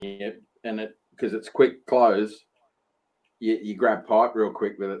and because it's quick close, you grab pipe real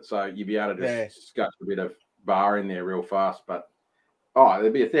quick with it, so you'd be able to just scutch a bit of bar in there real fast. But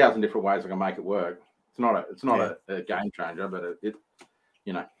there'd be 1,000 different ways I can make it work. It's not a game changer, but it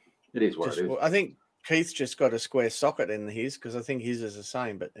it is what it is. I think Keith's just got a square socket in his because I think his is the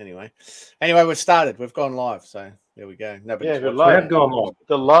same. But anyway, we've started. We've gone live, so there we go. We're live. Gone live.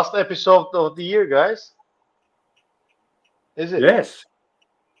 The last episode of the year, guys. Is it? Yes.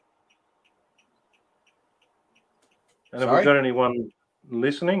 And have we got anyone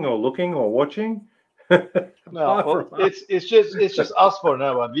listening or looking or watching? No, it's just us for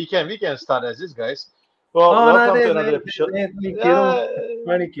now. But we can start as this, guys. Well, welcome to another episode. Anthony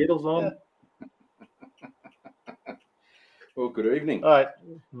Kittle's on. Well, good evening. All right,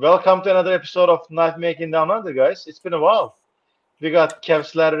 welcome to another episode of Knife Making Down Under, guys. It's been a while. We got Kev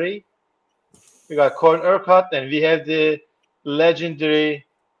Slattery, we got Corin Urquhart, and we have the legendary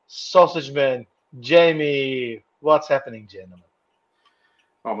sausage man, Jamie. What's happening, gentlemen?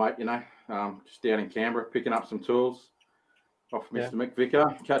 Oh, mate, just down in Canberra, picking up some tools off Mr. Mick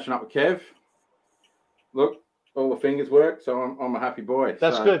Vicker, catching up with Kev. Look, all the fingers work, so I'm a happy boy.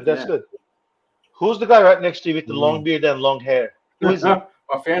 That's good. That's good. Who's the guy right next to you with the long beard and long hair? Who is he? I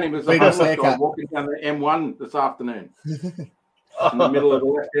found him as a homeless guy walking down the M1 this afternoon in the middle of the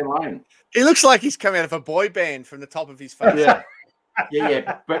left-hand lane. He looks like he's come out of a boy band from the top of his face.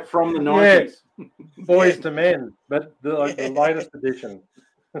 Yeah, but from the 90s. Boys to Men, but the latest edition.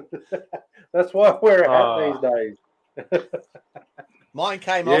 That's why I wear a hat these days. Mine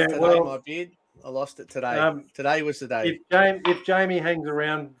came off today, my beard. I lost it today. Today was the day. If Jamie hangs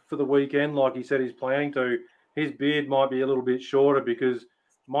around for the weekend, like he said he's planning to, his beard might be a little bit shorter because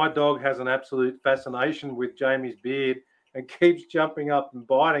my dog has an absolute fascination with Jamie's beard and keeps jumping up and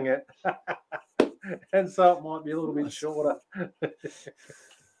biting it. And so it might be a little bit shorter.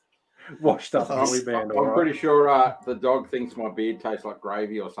 Washed up Holly band. I'm pretty sure the dog thinks my beard tastes like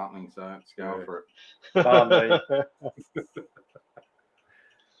gravy or something, so let's go for it.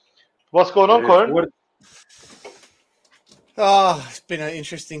 What's going on, Corin? It's been an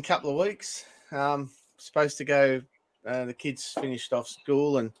interesting couple of weeks. Supposed to go, the kids finished off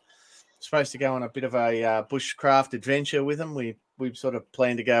school and supposed to go on a bit of a bushcraft adventure with them. We sort of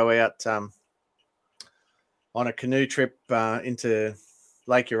planned to go out on a canoe trip into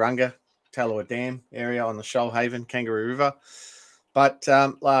Lake Urunga, Tallowa Dam area on the Shoalhaven Kangaroo River. But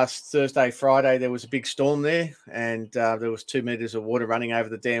last Thursday, Friday, there was a big storm there and there was 2 meters of water running over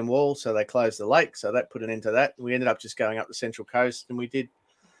the dam wall. So they closed the lake. So that put an end to that. We ended up just going up the Central Coast and we did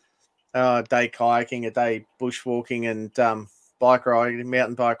a day kayaking, a day bushwalking and bike riding,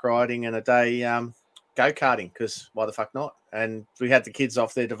 mountain bike riding and a day go-karting because why the fuck not? And we had the kids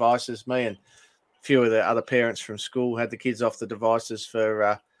off their devices. Me and a few of the other parents from school had the kids off the devices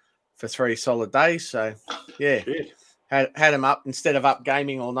for 3 solid days. So, yeah. Shit. Had them up instead of up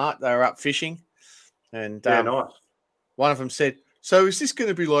gaming all night. They were up fishing, and nice. One of them said, "So is this going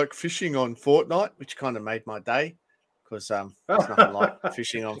to be like fishing on Fortnite?" Which kind of made my day because it's nothing like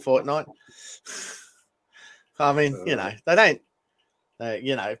fishing on Fortnite. I mean, they don't,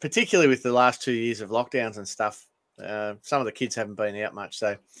 particularly with the last 2 years of lockdowns and stuff. Some of the kids haven't been out much,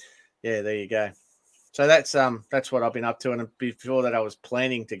 so yeah, there you go. So that's what I've been up to. And before that, I was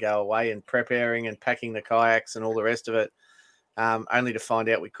planning to go away and preparing and packing the kayaks and all the rest of it, only to find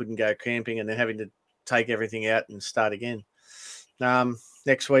out we couldn't go camping and then having to take everything out and start again.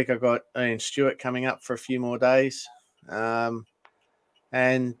 Next week, I've got Ian Stewart coming up for a few more days.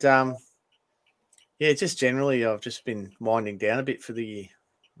 Just generally, I've just been winding down a bit for the year.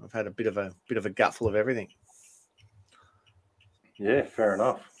 I've had a bit of a gutful of everything. Yeah, fair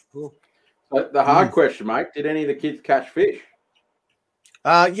enough. Cool. The hard question, mate, did any of the kids catch fish?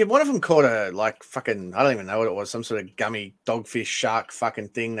 One of them caught a fucking, I don't even know what it was, some sort of gummy dogfish shark fucking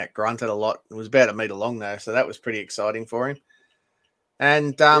thing that grunted a lot. It was about a metre long though, so that was pretty exciting for him.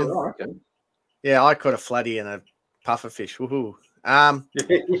 And I caught a flatty and a puffer fish. Woohoo.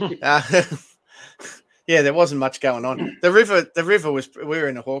 There wasn't much going on. The river was, we were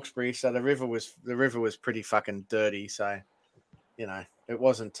in the Hawkesbury, so the river was pretty fucking dirty, so it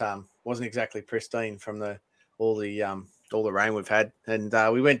wasn't exactly pristine from all the rain we've had. And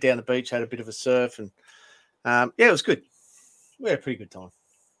we went down the beach, had a bit of a surf, and it was good. We had a pretty good time.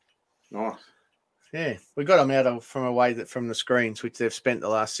 Nice. Yeah, we got them from the screens, which they've spent the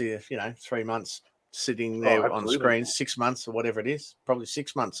last 3 months sitting there on screens, 6 months or whatever it is, probably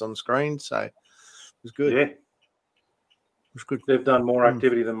 6 months on screen. So it was good. Yeah, it was good. They've done more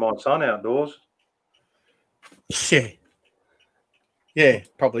activity than my son outdoors. Yeah,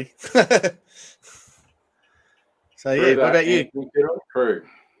 probably. So, what about you? True.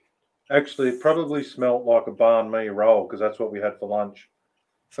 Actually, it probably smelt like a banh mi roll because that's what we had for lunch.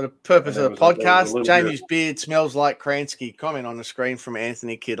 For the purpose And of the there was a podcast, little Jamie's beard smells like Kransky. Comment on the screen from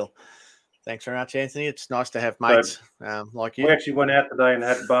Anthony Kittle. Thanks very much, Anthony. It's nice to have mates like you. We actually went out today and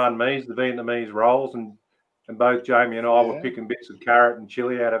had banh mi's, the Vietnamese rolls, and both Jamie and I were picking bits of carrot and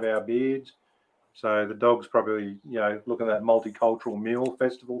chili out of our beards. So the dog's probably, looking at that multicultural meal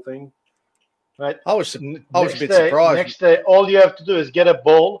festival thing. Right. I was a bit surprised. Next day, all you have to do is get a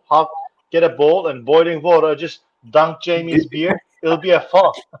bowl and boiling water. Just dunk Jamie's beer. It'll be a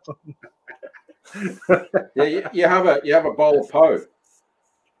fun. Yeah, you have a bowl of po.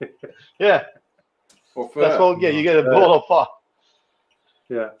 Yeah. That's all. Yeah, you get a bowl of pho.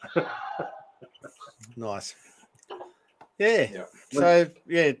 Yeah. Nice. Yeah. So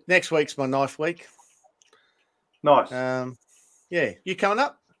next week's my knife week. Nice. Yeah. You coming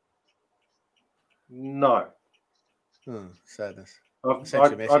up? No. Sadness. I sent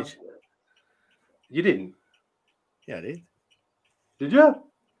you a message. You didn't? Yeah, I did. Did you?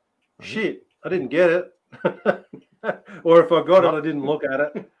 Shit, I didn't get it. Or if I got it, I didn't look at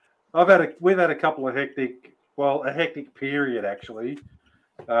it. We've had a couple of hectic period actually.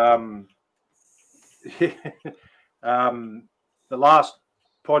 The last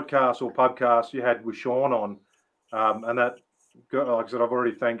podcast you had with Sean on, and that, like I said, I've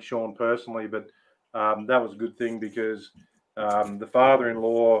already thanked Sean personally, but that was a good thing because the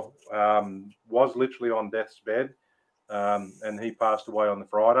father-in-law was literally on death's bed, and he passed away on the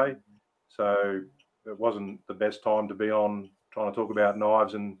Friday, so it wasn't the best time to be on trying to talk about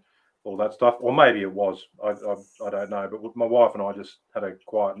knives and all that stuff, or maybe it was. I don't know, but my wife and I just had a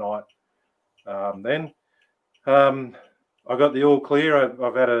quiet night. Then I got the all clear.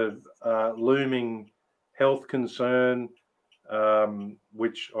 I've had a looming health concern,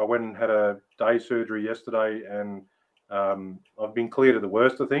 which I went and had a day surgery yesterday, and I've been cleared of the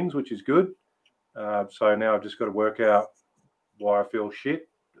worst of things, which is good. So now I've just got to work out why I feel shit,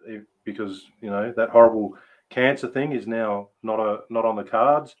 because that horrible cancer thing is now not on the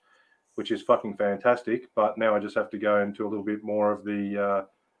cards, which is fucking fantastic. But now I just have to go into a little bit more of the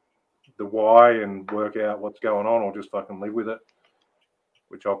why and work out what's going on, or just fucking live with it,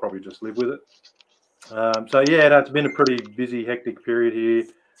 which I'll probably just live with it. It's been a pretty busy, hectic period here.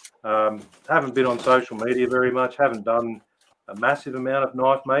 Haven't been on social media very much. Haven't done a massive amount of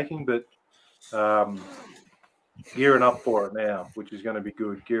knife making, but gearing up for it now, which is going to be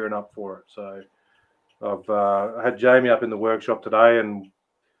good. Gearing up for it. So I've had Jamie up in the workshop today, and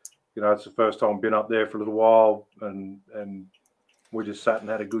it's the first time I've been up there for a little while, and we just sat and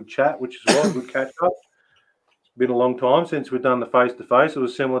had a good chat, which is a good catch up. It's been a long time since we've done the face-to-face. It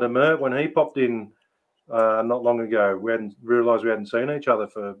was similar to Mert when he popped in not long ago. We hadn't realised we hadn't seen each other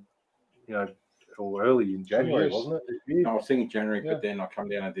for, or early in January, wasn't it? I was thinking January, but then I come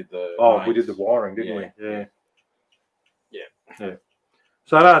down and did the... we did the wiring, didn't we? Yeah.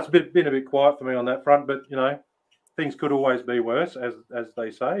 So it's been a bit quiet for me on that front, but, things could always be worse, as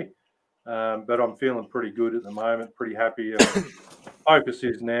they say. But I'm feeling pretty good at the moment, pretty happy. Focus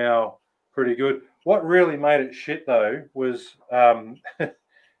is now pretty good. What really made it shit though was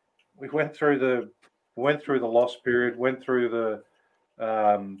we went through the loss period, went through the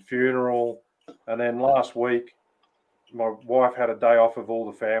funeral, and then last week my wife had a day off of all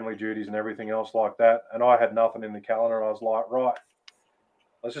the family duties and everything else like that, and I had nothing in the calendar. I was like, right,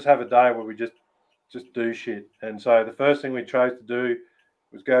 let's just have a day where we just do shit. And so the first thing we chose to do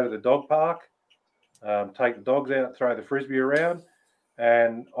was go to the dog park, take the dogs out, throw the frisbee around.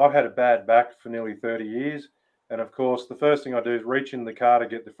 And I've had a bad back for nearly 30 years. And of course, the first thing I do is reach in the car to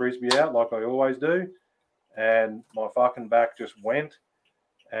get the frisbee out, like I always do. And my fucking back just went.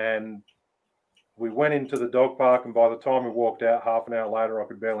 And we went into the dog park, and by the time we walked out, half an hour later, I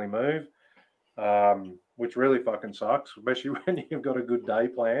could barely move, which really fucking sucks, especially when you've got a good day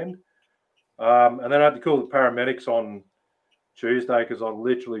planned. And then I had to call the paramedics on Tuesday because I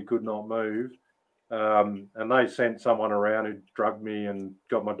literally could not move. And they sent someone around who drugged me and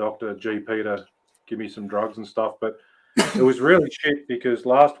got my doctor, GP, to give me some drugs and stuff. But it was really shit because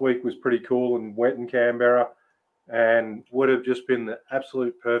last week was pretty cool and wet in Canberra, and would have just been the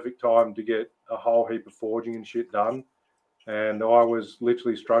absolute perfect time to get a whole heap of forging and shit done. And I was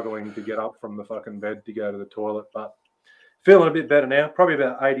literally struggling to get up from the fucking bed to go to the toilet. But feeling a bit better now, probably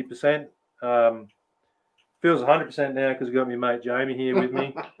about 80%. Feels 100% now because I've got my mate Jamie here with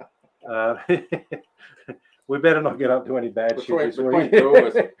me. We better not get up to any bad shit this week.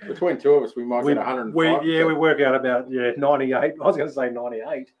 Between two of us, we might get 105. We work out about 98. I was going to say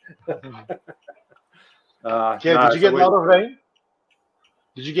 98. Did you get a lot of rain?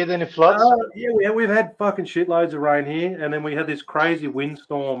 Did you get any floods? We've had fucking shitloads of rain here, and then we had this crazy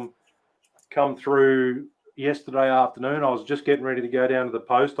windstorm come through yesterday afternoon. I was just getting ready to go down to the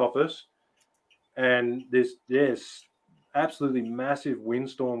post office, and this absolutely massive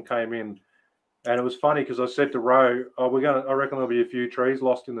windstorm came in. And it was funny because I said to Ro, I reckon there'll be a few trees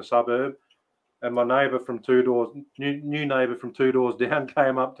lost in the suburb. And my neighbour from new neighbour from 2 doors down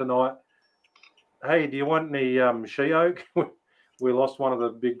came up tonight. Hey, do you want any she oak? We lost one of the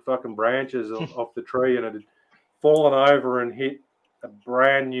big fucking branches off the tree, and it had fallen over and hit a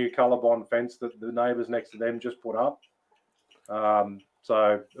brand new Colorbond fence that the neighbours next to them just put up.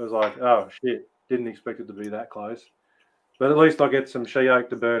 So it was like, oh shit, didn't expect it to be that close. But at least I get some she oak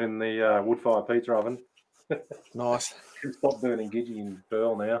to burn in the wood fire pizza oven. Nice. Stop burning Gidgee and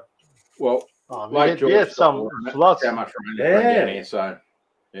Pearl now. Well, we had some floods. How much rain down here? So,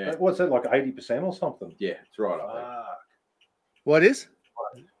 yeah. What's that, like 80% or something? Yeah, it's right up there. What is?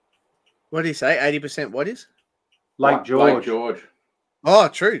 What did he say? 80% what is? Lake George. Oh,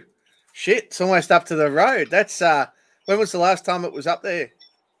 true. Shit, it's almost up to the road. That's when was the last time it was up there?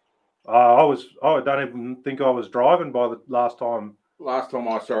 I don't even think I was driving by the last time. Last time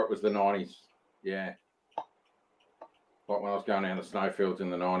I saw it was the 90s. Yeah. Like when I was going down the snowfields in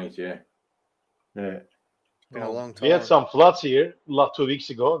the 90s, yeah. Yeah. Been a long time. We had some floods here 2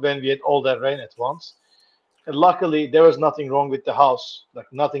 weeks ago when we had all that rain at once. And luckily, there was nothing wrong with the house.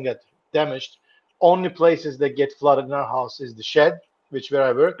 Like nothing got damaged. Only places that get flooded in our house is the shed, where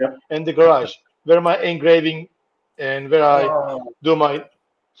I work, and the garage, where my engraving and where I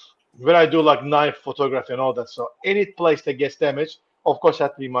do like knife photography and all that. So any place that gets damaged, of course,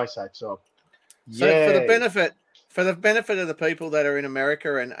 has to be my side. So for the benefit of the people that are in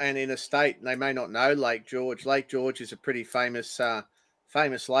America and in a state, they may not know Lake George. Lake George is a pretty famous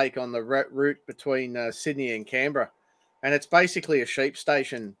lake on the route between Sydney and Canberra, and it's basically a sheep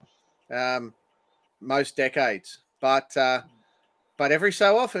station most decades. But every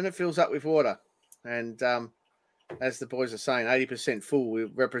so often it fills up with water, and as the boys are saying, 80% full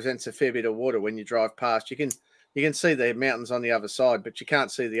represents a fair bit of water when you drive past. You can see the mountains on the other side, but you can't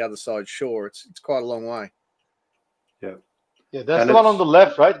see the other side shore. It's quite a long way. Yeah. Yeah, that's the one on the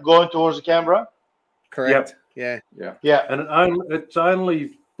left, right? Going towards the Canberra? Correct. Yep. Yeah. And it's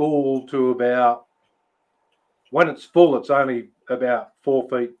only full to about, when it's full, it's only about 4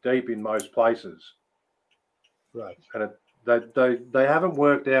 feet deep in most places. Right. And they haven't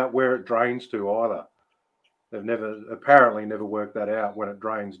worked out where it drains to either. They've apparently never worked that out. When it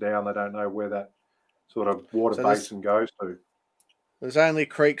drains down, they don't know where that sort of water basin goes to. There's only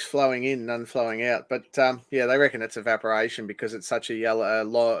creeks flowing in, none flowing out. But they reckon it's evaporation because it's such a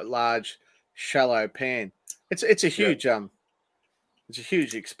large, shallow pan. It's a huge it's a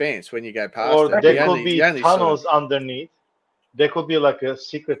huge expanse when you go past. Or it. there could be tunnels underneath. There could be like a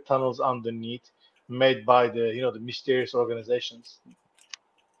secret tunnels underneath made by the mysterious organizations.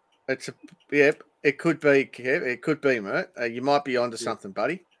 It could be. It could be, Mert. You might be onto something,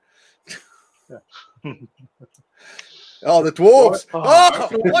 buddy. Oh, the dwarves!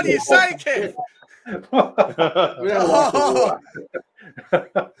 What do you say, Kev?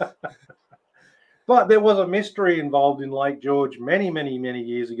 But there was a mystery involved in Lake George many, many, many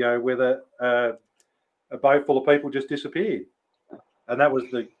years ago, where a boat full of people just disappeared, and that was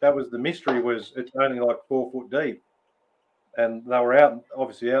the mystery. Was it's only like 4 foot deep, and they were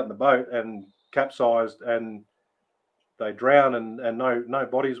obviously out in the boat and capsized, and they drowned, and no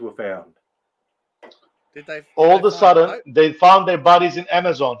bodies were found. Did they? All of a sudden, they found their bodies in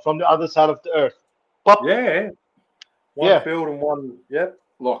Amazon from the other side of the earth. Pop. Yeah. One field and one. Yep.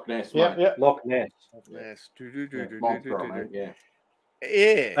 Loch Ness. Yeah. Loch Ness. Yes. Yeah.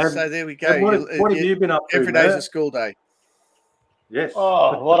 Yeah. So there we go. What have you been up to? Every day's a school day. Yes.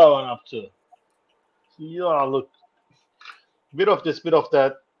 Oh, what I went up to. Yeah, look. Bit of this, bit of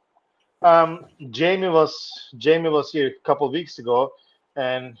that. Jamie was here a couple of weeks ago,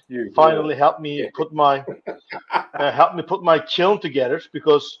 and finally helped me put my kiln together,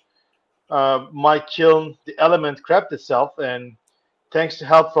 because my kiln, the element crapped itself, and thanks to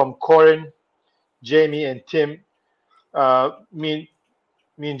help from Corin, Jamie, and Tim, me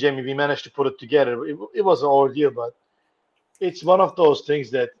and Jamie, we managed to put it together. It was an ordeal, but it's one of those things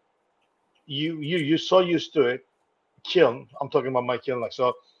that you're so used to it. Kiln, I'm talking about my kiln, like,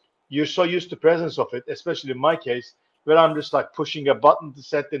 so you're so used to the presence of it, especially in my case, where I'm just like pushing a button to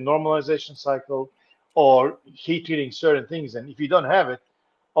set the normalization cycle or heat treating certain things, and if you don't have it,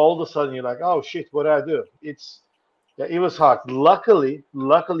 all of a sudden you're like, oh shit, what do I do? It was hard. Luckily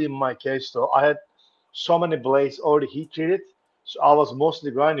in my case though, I had so many blades already heat treated, so I was mostly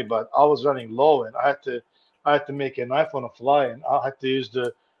grinding, but I was running low, and I had to make a knife on the fly, and I had to use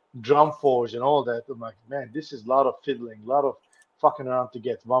the drum forge and all that. I'm like, man, this is a lot of fiddling, a lot of fucking around to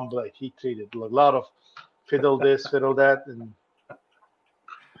get one blade heat treated. A lot of fiddle this, fiddle that, and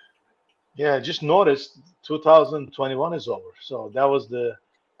yeah, just noticed 2021 is over. So that was the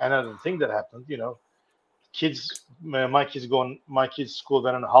another thing that happened. Kids, my kids' school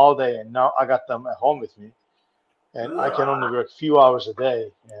went on holiday, and now I got them at home with me, and I can only work a few hours a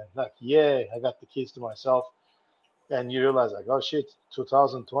day. And like, yeah, I got the kids to myself, and you realize like, oh shit,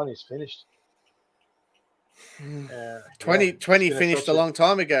 2020 is finished. 2020 finished a long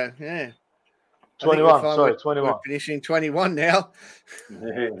time ago. Yeah. 21. Sorry, 21. We're finishing 21 now.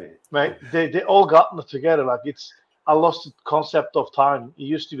 Mate, they all gotten together. Like I lost the concept of time. It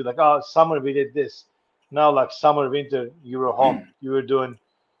used to be like, oh, summer we did this. Now, like summer, winter, you were home. You were doing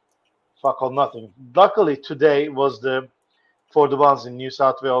fuck all nothing. Luckily, today was for the ones in New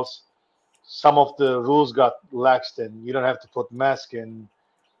South Wales, some of the rules got laxed, and you don't have to put mask in.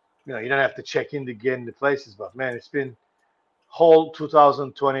 You don't have to check in to get in the places. But man, it's been whole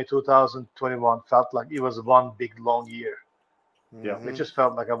 2020, 2021 felt like it was one big long year. Yeah, It just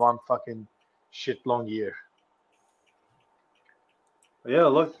felt like a one fucking shit long year. Yeah,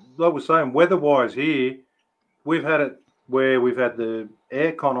 like we're saying, weather-wise here, we've had it where we've had the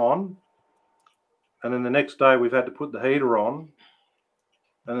aircon on, and then the next day we've had to put the heater on,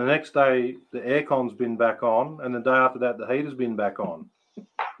 and the next day the aircon's been back on, and the day after that the heater's been back on.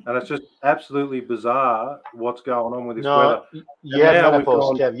 And it's just absolutely bizarre what's going on with this weather. Yeah,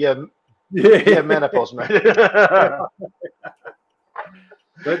 menopause, Kev. Yeah, menopause, man.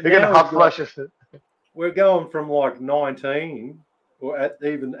 But You're getting hot flushes. We're going from like 19, or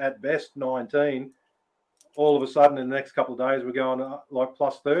at best 19. All of a sudden, in the next couple of days, we're going like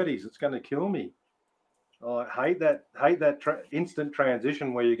plus 30s. It's going to kill me. I hate that instant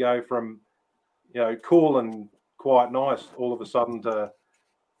transition where you go from, cool and quite nice all of a sudden to,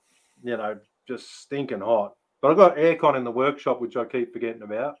 just stinking hot. But I've got aircon in the workshop, which I keep forgetting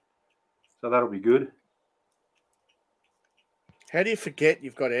about. So that'll be good. How do you forget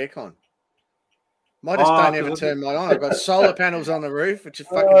you've got aircon? I just don't ever turn mine on. I've got solar panels on the roof, which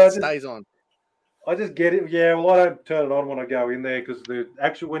fucking stays on. I just get it. Yeah, well, I don't turn it on when I go in there because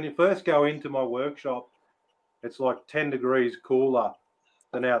when you first go into my workshop, it's like 10 degrees cooler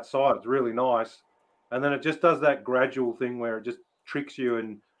than outside. It's really nice. And then it just does that gradual thing where it just tricks you,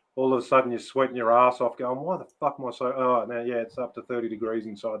 and all of a sudden you're sweating your ass off going, why the fuck am I so... Oh, now, yeah, it's up to 30 degrees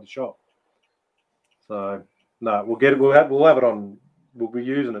inside the shop. So, no, we'll get it. We'll have it on. We'll be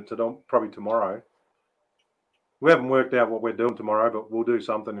using it probably tomorrow. We haven't worked out what we're doing tomorrow, but we'll do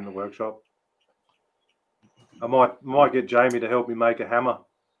something in the workshop. I might get Jamie to help me make a hammer,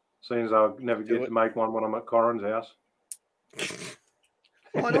 seeing as I never get to make one when I'm at Corin's house.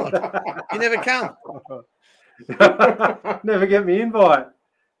 Why not? You never come. Never get me invite.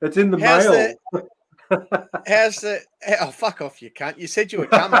 It's in the mail. Oh, fuck off, you cunt. You said you were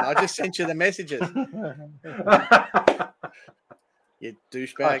coming. I just sent you the messages. You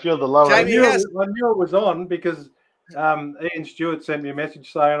douchebag. I feel the love. Jamie, I knew it was on because Ian Stewart sent me a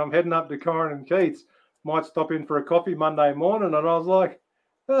message saying I'm heading up to Corin and Keith's. Might stop in for a coffee Monday morning. And I was like,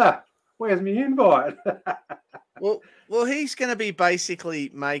 where's my invite? Well, he's going to be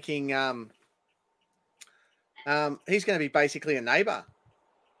basically making he's going to be basically a neighbour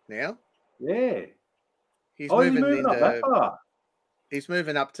now. Yeah. He's moving up that far. He's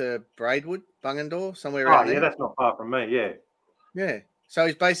moving up to Braidwood, Bungendore, somewhere around there. Yeah, that's not far from me, yeah. Yeah. So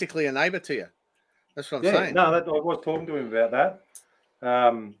he's basically a neighbour to you. That's what I'm saying. No, I was talking to him about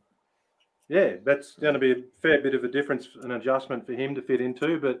that. Yeah, that's going to be a fair bit of a difference, an adjustment for him to fit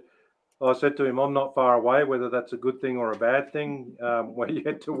into. But I said to him, I'm not far away, whether that's a good thing or a bad thing, we're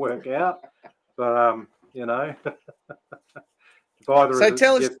yet to work out. But, if either so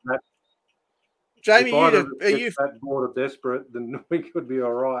tell us, Jamie, are you that bored or desperate, then we could be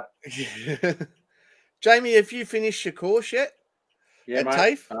all right. Jamie, have you finished your course yet? Yeah,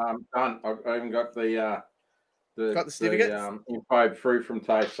 mate. Done. I've even got the certificate? info through from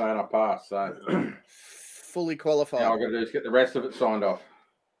TAFE saying I passed. So fully qualified. All I've got to do is get the rest of it signed off.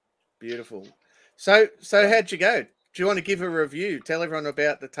 Beautiful. So how'd you go? Do you want to give a review? Tell everyone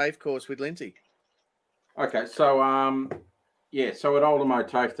about the TAFE course with Lindsay. Okay, so so at Oldham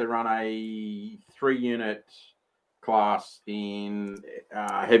TAFE they run a 3-unit class in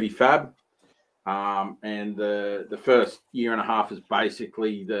heavy fab. And the first year and a half is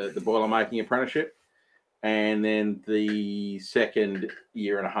basically the boiler making apprenticeship. And then the second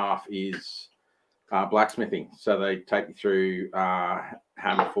year and a half is blacksmithing. So they take you through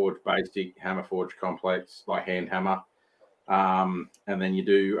hammer forge basic, hammer forge complex, like hand hammer. And then you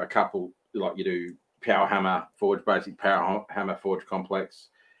do a couple, like you do power hammer forge basic, power hammer forge complex,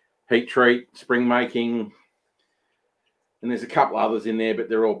 heat treat, spring making, And there's a couple others in there, but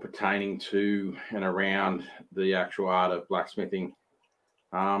they're all pertaining to and around the actual art of blacksmithing.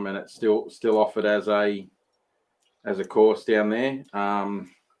 And it's still offered as a course down there. I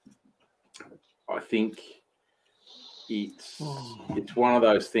think it's one of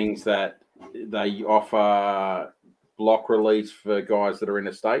those things that they offer block release for guys that are in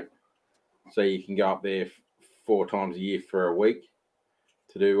a state, so you can go up there 4 times a year for a week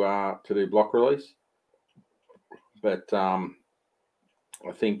to do block release. But I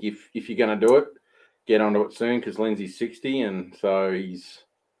think if you're going to do it, get onto it soon, because Lindsay's 60, and so he's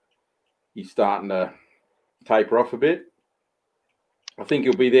starting to taper off a bit. I think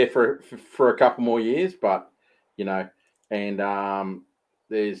he'll be there for a couple more years, but and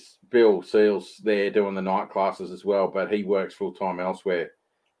there's Bill Seals there doing the night classes as well, but he works full time elsewhere,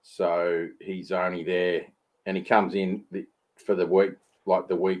 so he's only there, and he comes in for the week, like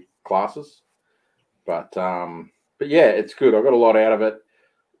the week classes. But yeah, it's good. I got a lot out of it.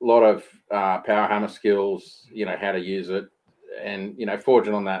 A lot of power hammer skills, how to use it, and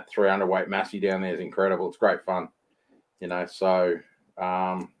forging on that 300 weight Massey down there is incredible. It's great fun, So,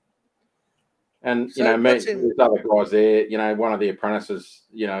 there's other guys there. One of the apprentices,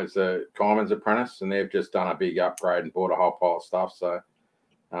 is a Kyman's apprentice, and they've just done a big upgrade and bought a whole pile of stuff. So,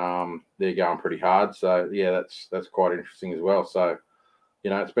 they're going pretty hard. So, yeah, that's quite interesting as well. So,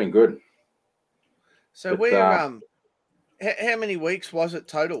 it's been good. So, how many weeks was it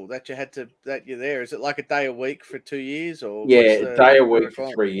total that you're there? Is it like a day a week for 2 years, or a day a week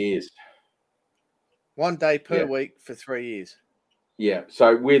for 3 years? 1 day per week for 3 years. Yeah.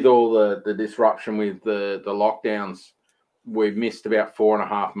 So with all the disruption with the lockdowns, we've missed about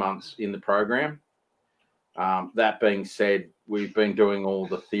 4.5 months in the program. That being said, we've been doing all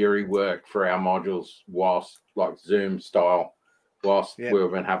the theory work for our modules whilst, like Zoom style, whilst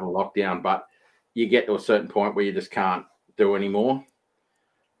we've been having lockdown. But you get to a certain point where you just can't do anymore.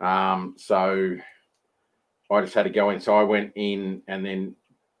 So I just had to go in. So I went in and then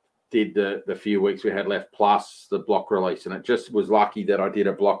did the few weeks we had left plus the block release. And it just was lucky that I did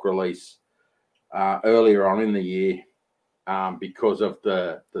a block release earlier on in the year because of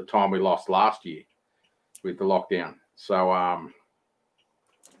the time we lost last year with the lockdown. So,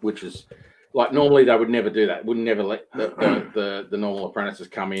 which is like normally they would never do that. Wouldn't never let the normal apprentices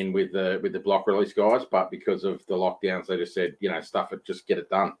come in with the block release guys, but because of the lockdowns, they just said, stuff it, just get it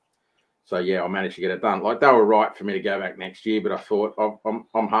done. So yeah, I managed to get it done. Like they were right for me to go back next year, but I thought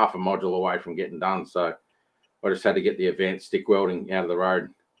I'm half a module away from getting done, so I just had to get the advanced stick welding out of the road.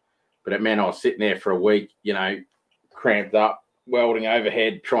 But it meant I was sitting there for a week, cramped up, welding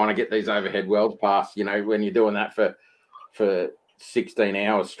overhead, trying to get these overhead welds past. When you're doing that for 16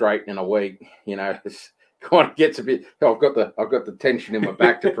 hours straight in a week, it's kind of gets a bit. I've got the tension in my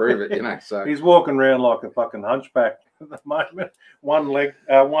back to prove it, So he's walking around like a fucking hunchback at the moment. One leg,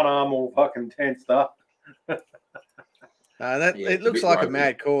 one arm all fucking tensed up. It looks like a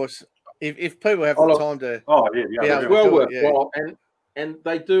mad course. If people have the time to, it's well worthwhile. And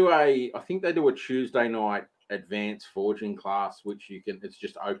they do I think they do a Tuesday night advanced forging class, which it's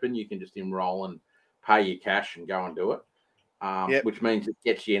just open. You can just enroll and pay your cash and go and do it. Which means it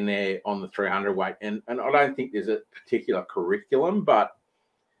gets you in there on the 300 weight. And I don't think there's a particular curriculum, but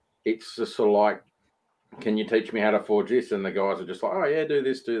it's just sort of like, can you teach me how to forge this? And the guys are just like, oh yeah, do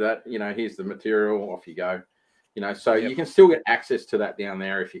this, do that. Here's the material, off you go. So you can still get access to that down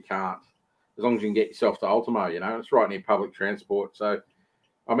there if you can't, as long as you can get yourself to Ultimo, it's right near public transport. So,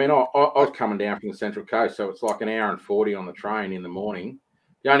 I mean, I was coming down from the Central Coast, so it's like 1 hour and 40 on the train in the morning.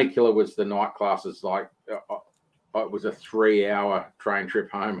 The only killer was the night classes, like, it was a 3-hour train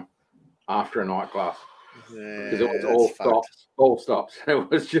trip home after a night class because it was all stops. It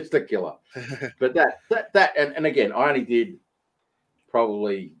was just a killer. But that and again, I only did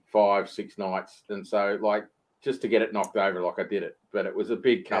probably 5-6 nights, and so like just to get it knocked over, like I did it. But it was a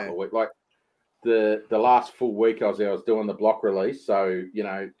big couple of weeks. Like the last full week I was there, I was doing the block release, so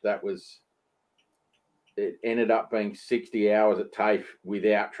it ended up being 60 hours at TAFE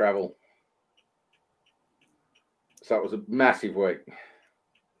without travel. So it was a massive week.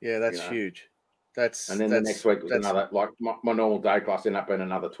 Yeah, that's huge. The next week was another, like my normal day class ended up being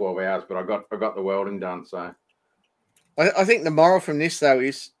another 12 hours, but I got the welding done. So I think the moral from this though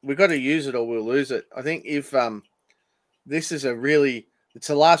is we've got to use it or we'll lose it. I think if this is it's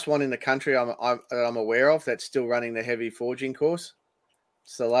the last one in the country I'm aware of that's still running the heavy forging course.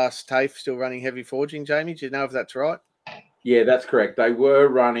 It's the last TAFE still running heavy forging. Jamie, do you know if that's right? Yeah, that's correct. They were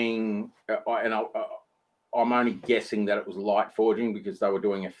running, and I'm only guessing that it was light forging because they were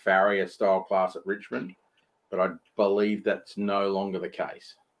doing a Farrier style class at Richmond, but I believe that's no longer the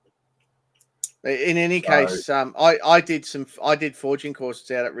case. In any case, I did forging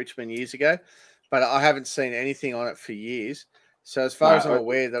courses out at Richmond years ago, but I haven't seen anything on it for years. So as far as I'm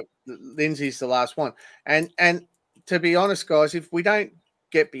aware, that Lindsay's the last one. And to be honest, guys, if we don't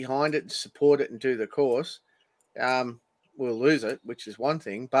get behind it and support it and do the course, we'll lose it, which is one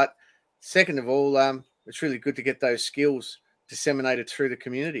thing. But second of all, it's really good to get those skills disseminated through the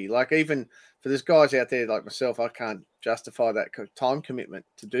community. Like even for those guys out there like myself, I can't justify that time commitment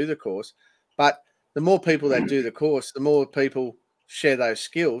to do the course. But the more people that do the course, the more people share those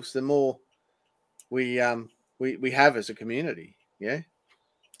skills, the more we have as a community. Yeah.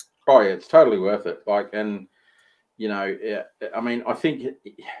 Oh yeah, it's totally worth it. Like, and you know, I mean, I think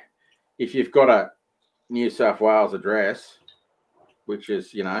if you've got a New South Wales address, which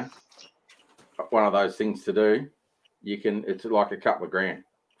is, you know, one of those things to do, it's like a couple of grand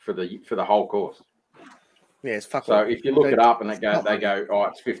for the whole course. Yeah, it's fucking. So if you look it up and they go, oh,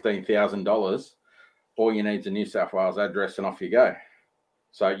 it's $15,000. All you need is a New South Wales address, and off you go.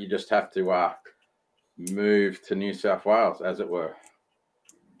 So you just have to move to New South Wales, as it were,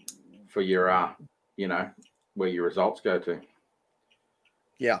 for your, you know, where your results go to.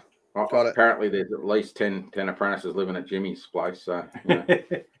 Yeah, got it. Apparently, there's at least 10 apprentices living at Jimmy's place. So, you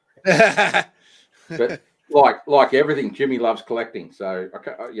know. But like everything, Jimmy loves collecting. So,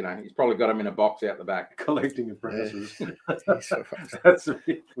 you know, he's probably got them in a box out the back. Collecting apprentices. That's a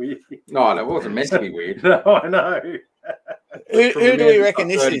bit weird. No, it wasn't meant to be weird. No, I know. Who do we reckon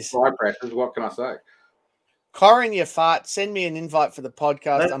this is? Pressures, what can I say? Corin, you fart. Send me an invite for the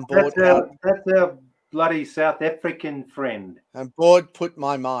podcast. I'm bored. That's our bloody South African friend. I'm bored. Put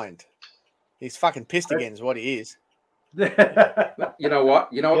my mind. He's fucking pissed again. Is what he is. You know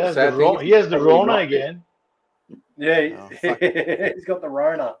what? You know what? He has the Rona again. Yeah, he's got the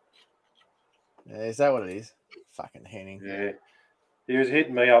Rona. Yeah, is that what it is? Fucking Henning. Yeah, he was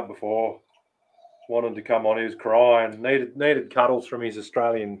hitting me up before, wanted to come on. He was crying, needed cuddles from his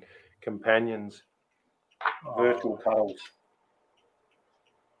Australian companions, virtual cuddles.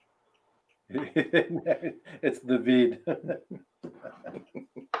 It's the vid.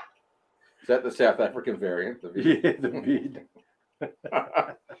 Is that the South African variant? The vid? Yeah, the vid.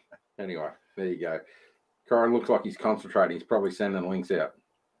 Anyway, there you go. Corin looks like he's concentrating. He's probably sending links out.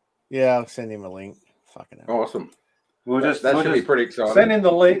 Yeah, I'll send him a link. Fucking hell. Awesome. That should be pretty exciting. Send him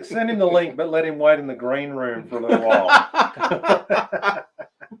the link, but let him wait in the green room for a little while.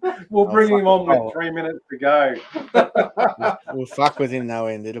 We'll bring him on with 3 minutes to go. We'll fuck with him no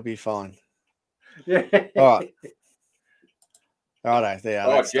end. It'll be fine. Yeah. All right. Righto, there.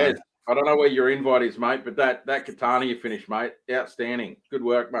 Oh, Jez, I don't know where your invite is, mate, but that katana you finished, mate, outstanding. Good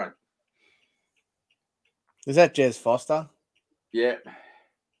work, mate. Is that Jez Foster? Yeah.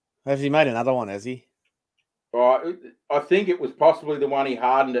 Has he made another one, has he? Oh, I think it was possibly the one he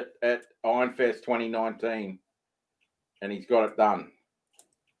hardened at Ironfest 2019, and he's got it done.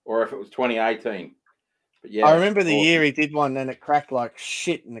 Or if it was 2018. But yeah, I remember the year he did one and it cracked like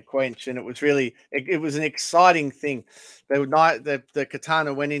shit in the quench, and it was really it was an exciting thing. The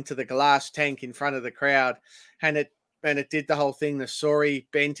katana went into the glass tank in front of the crowd, and it did the whole thing. The sori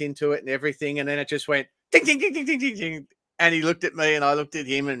bent into it and everything, and then it just went ding ding ding ding ding ding ding. And he looked at me and I looked at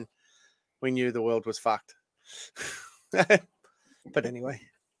him, and we knew the world was fucked. But anyway.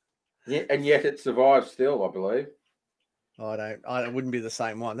 Yeah, and yet it survives still, I believe. I wouldn't be the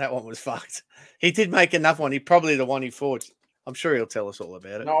same one. That one was fucked. He did make another one. He probably the one he forged. I'm sure he'll tell us all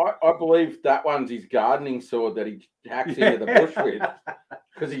about it. No, I believe that one's his gardening sword that he hacks into the bush with,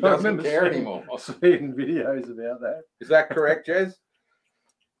 because he doesn't care anymore. I've seen videos about that. Is that correct, Jez?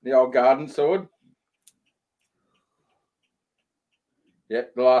 The old garden sword?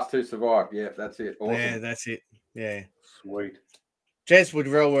 Yep, the last two survived. Yeah, that's it. Awesome. Yeah, that's it. Yeah. Sweet. Jez would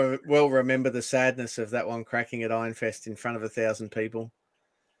well remember the sadness of that one cracking at Ironfest in front of 1,000 people.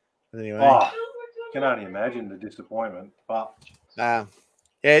 But anyway. Oh, can only imagine the disappointment. But yeah,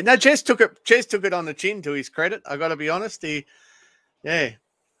 no, Jez took it on the chin, to his credit. I got to be honest. Yeah.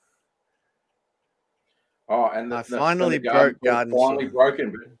 Oh, and I finally broke garden. Finally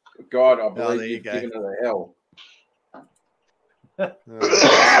broken, but God, I believe you've given it a hell. What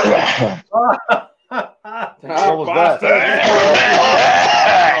was that?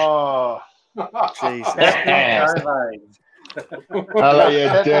 Oh, Jesus. Hello, you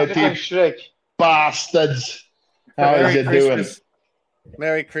dirty bastards. How is you doing?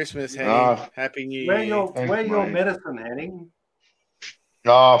 Merry Christmas, Henning. Happy New Year. Where's your medicine, Henning?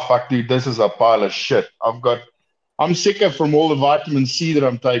 Oh, fuck, dude. This is a pile of shit. I'm sicker from all the vitamin C that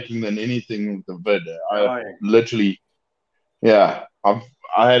I'm taking than anything with the vid. Literally, yeah.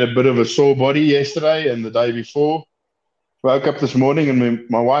 I had a bit of a sore body yesterday and the day before. Woke up this morning and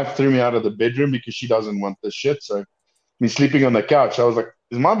my wife threw me out of the bedroom because she doesn't want this shit. So me sleeping on the couch. I was like,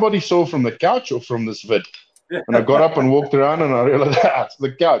 is my body sore from the couch or from this vid? And I got up and walked around and I realized, it's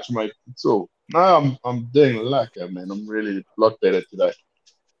the couch, mate. It's all. No, I'm doing lekker, man. I'm really a lot better today.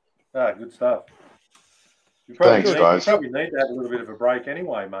 Ah, good stuff. Thanks, guys. You probably need to have a little bit of a break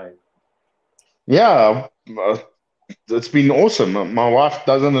anyway, mate. Yeah, it's been awesome. My wife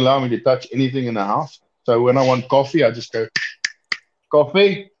doesn't allow me to touch anything in the house. So when I want coffee, I just go,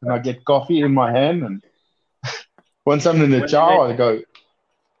 coffee, and I get coffee in my hand. And once I'm in the shower, I go,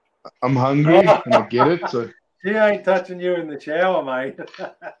 I'm hungry, and I get it. So she ain't touching you in the shower, mate.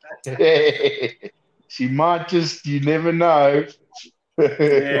 She might just, you never know.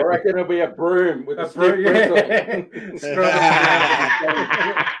 Yeah, I reckon it'll be a broom with a stiff bristle.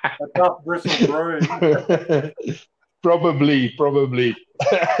 A tough bristle broom. Probably.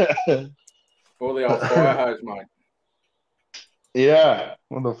 Or the old fire hose, mate. Yeah,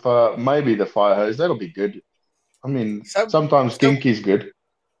 well, maybe the fire hose. That'll be good. I mean, sometimes kinky's good.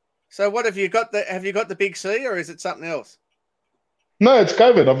 So, what have you got? Have you got the big C, or is it something else? No, it's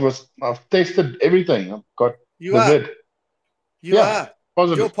COVID. I've tested everything. I've got You are. You are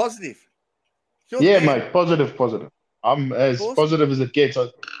positive. You're positive. Mate. Positive. I'm as positive as it gets.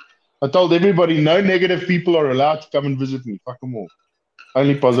 I told everybody no negative people are allowed to come and visit me. Fuck them all.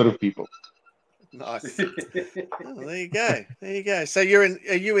 Only positive people. Nice. There you go. So are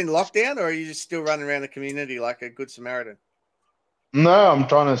you in lockdown, or are you just still running around the community like a good Samaritan? No, I'm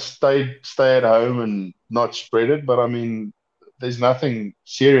trying to stay at home and not spread it. But I mean, there's nothing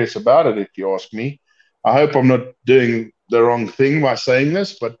serious about it, if you ask me. I hope I'm not doing the wrong thing by saying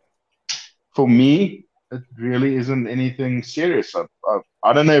this, but for me, it really isn't anything serious.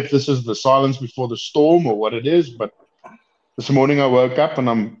 I don't know if this is the silence before the storm or what it is, but this morning I woke up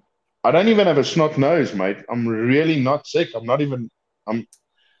and I don't even have a snot nose, mate. I'm really not sick.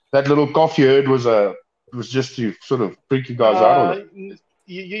 That little cough you heard was just to sort of freak you guys out.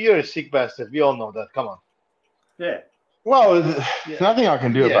 You're a sick bastard. We all know that. Come on. Yeah. Well, there's nothing I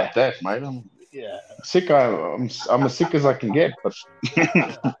can do about that, mate. I'm sick. I'm as sick as I can get. But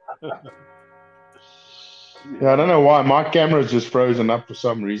I don't know why my camera's just frozen up for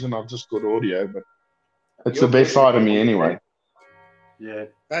some reason. I've just got audio, but it's the best side of me anyway. Yeah,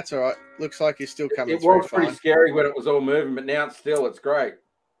 that's all right. Looks like you're still coming. It was pretty scary when it was all moving, but now it's great.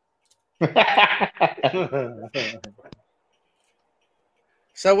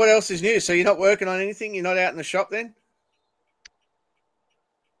 So what else is new? So you're not working on anything? You're not out in the shop then?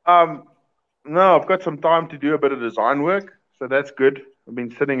 No, I've got some time to do a bit of design work, so that's good. I've been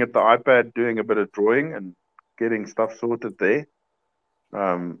sitting at the iPad doing a bit of drawing and getting stuff sorted there.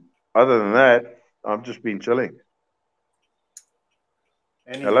 Other than that, I've just been chilling.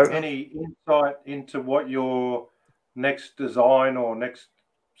 Any insight into what your next design or next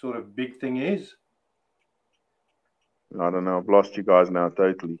sort of big thing is? I don't know. I've lost you guys now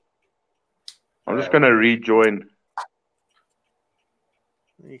totally. I'm just going to rejoin.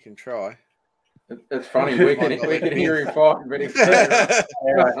 You can try. It's funny. We can hear him fighting, but he's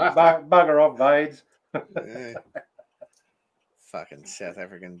bugger off, Vades. Yeah. Fucking South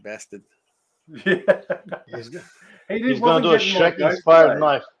African bastard. Yeah. He's going to do a Shrek-inspired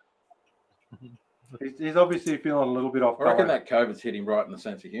knife. He's obviously feeling a little bit off. I reckon that COVID's hit him right in the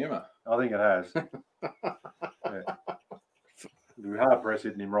sense of humour. I think it has. Yeah. We're hard pressed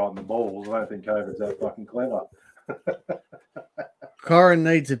hitting him right in the balls. I don't think COVID's that fucking clever. Corin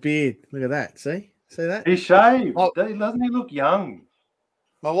needs a beard. Look at that. See that? He's shaved. Doesn't he look young?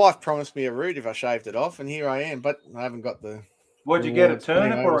 My wife promised me a root if I shaved it off, and here I am. But I haven't got the. What'd you get? A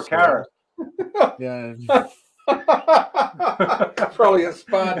turnip or a carrot? Yeah. Probably a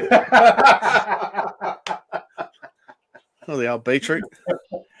spud. Oh, the old beetroot.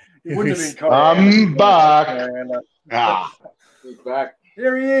 It wouldn't have been I'm back. He's back.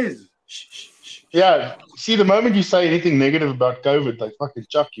 There he is. Yeah. See, the moment you say anything negative about COVID, they fucking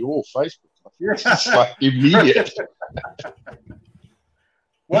chuck you off Facebook. It's like immediate.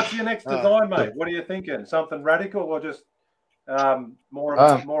 What's your next design, mate? What are you thinking? Something radical or just more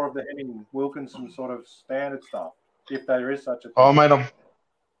of the Henning Wilkinson sort of standard stuff, if there is such a thing? Oh, mate,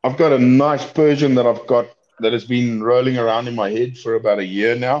 I've got a nice Persian that has been rolling around in my head for about a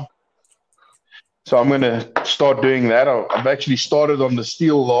year now. So I'm going to start doing that. I've actually started on the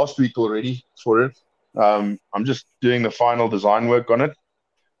steel last week already for it. I'm just doing the final design work on it.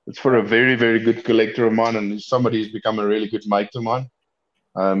 It's for a very, very good collector of mine, and somebody who's become a really good mate of mine.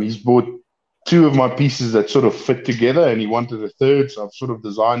 He's bought two of my pieces that sort of fit together, and he wanted a third, so I've sort of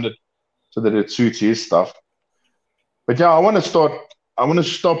designed it so that it suits his stuff. But yeah, I want to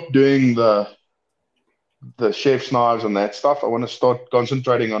stop doing the the chef's knives and that stuff. I want to start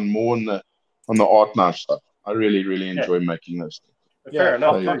concentrating on more on the art knife stuff. I really, really enjoy making those things. Fair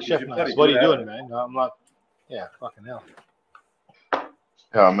enough. Chef knives. What are you doing, man? I'm not. Yeah, fucking hell.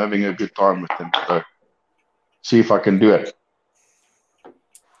 Yeah, I'm having a good time with them. So see if I can do it.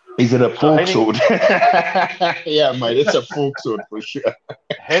 Is it a fork sword? Yeah, mate, it's a fork sword for sure.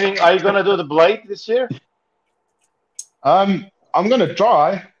 Henning, are you gonna do the blade this year? I'm gonna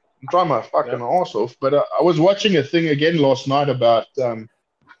try my fucking arse off. But I was watching a thing again last night about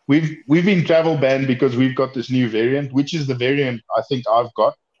we've been travel banned because we've got this new variant, which is the variant I think I've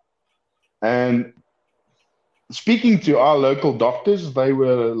got. And speaking to our local doctors, they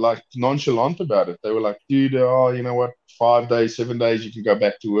were like nonchalant about it. They were like, dude, you know what? 5 days, 7 days, you can go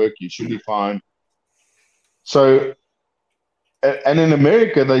back to work. You should be fine. So, and in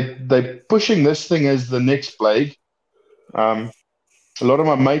America, they're pushing this thing as the next plague. A lot of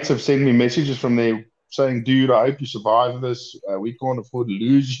my mates have sent me messages from there saying, dude, I hope you survive this. We can't afford to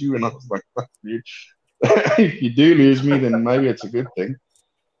lose you. And I was like, fuck, dude. If you do lose me, then maybe it's a good thing.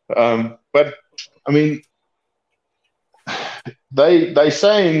 But, I mean, they're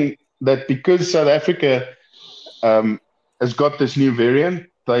saying that because South Africa has got this new variant,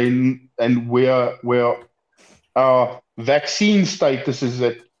 where our vaccine status is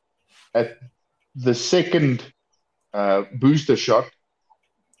at the second booster shot,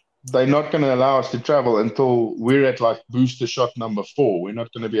 they're not going to allow us to travel until we're at like booster shot number 4. We're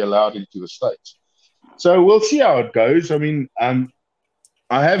not going to be allowed into the States. So we'll see how it goes. I mean, I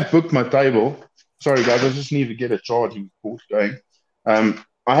have booked my table. Sorry, guys, I just need to get a charging port going.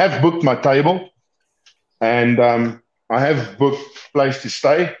 I have booked my table, and I have booked place to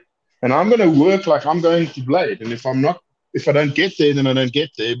stay, and I'm going to work like I'm going to Blade. And if I don't get there, then I don't get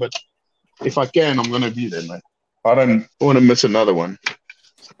there. But if I can, I'm going to be there, mate. I don't want to miss another one.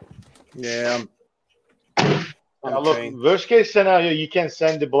 Yeah. Look, worst case scenario, you can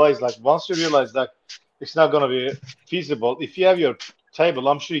send the Blaze. Like once you realize that it's not going to be feasible, if you have your table,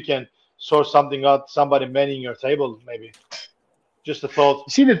 I'm sure you can sort something out. Somebody manning your table, maybe. Just a thought.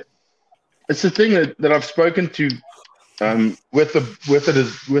 See that it's the thing that I've spoken to with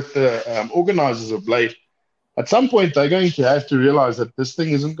the organizers of Blade. At some point, they're going to have to realize that this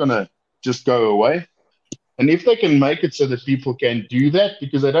thing isn't going to just go away. And if they can make it so that people can do that,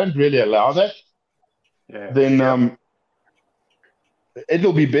 because they don't really allow that, then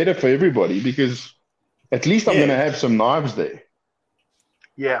it'll be better for everybody, because at least I'm going to have some knives there.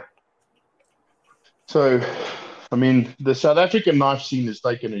 Yeah. So, I mean, the South African knife scene has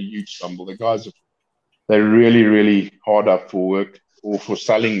taken a huge stumble. The guys, they're really, really hard up for work or for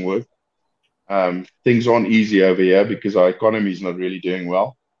selling work. Things aren't easy over here because our economy is not really doing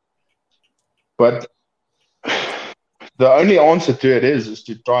well. But the only answer to it is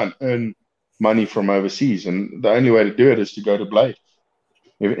to try and earn money from overseas. And the only way to do it is to go to Blade,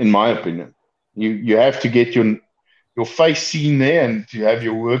 in my opinion. You have to get your face seen there and to have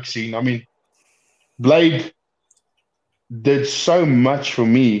your work seen. I mean, Blade did so much for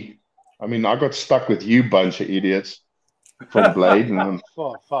me. I mean, I got stuck with you bunch of idiots from Blade. And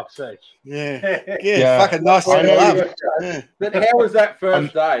for fuck's sake. Yeah. Fucking nice to love. Yeah. But how was that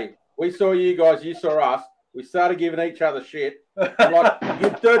first day? We saw you guys, you saw us. We started giving each other shit. I'm like, you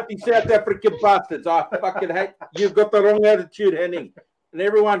dirty South African bastards. I fucking hate, you've got the wrong attitude, Henning. And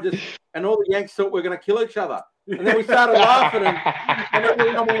everyone and all the Yanks thought we were going to kill each other. And then we started laughing. And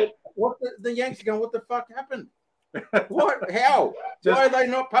everyone went, the Yanks are going, what the fuck happened? What? How? Why are they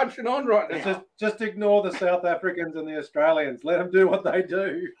not punching on right now? Just ignore the South Africans and the Australians. Let them do what they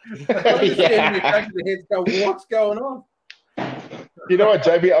do. What's going on? You know what,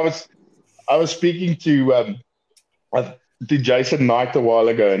 JB? I was speaking to Jason Knight a while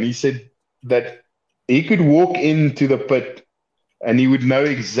ago, and he said that he could walk into the pit and he would know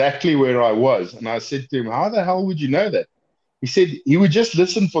exactly where I was. And I said to him, how the hell would you know that? He said he would just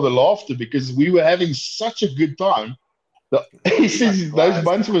listen for the laughter because we were having such a good time. He says those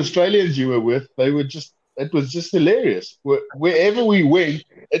bunch of Australians you were with, it was just hilarious. Wherever we went,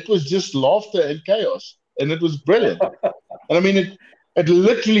 it was just laughter and chaos. And it was brilliant. And I mean, it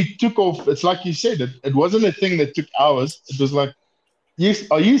literally took off. It's like you said, it wasn't a thing that took hours. It was like, yes,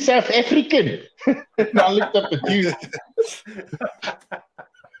 are you South African? And I looked up at you.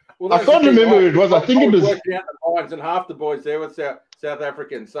 Well, I can't remember who it was. I think it was. Working out the lines, and half the boys there were South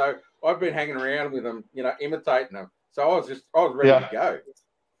African. So I've been hanging around with them, imitating them. So I was ready to go.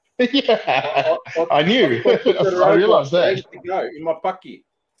 Yeah, I knew. I realized that. Ready to go in my pucky.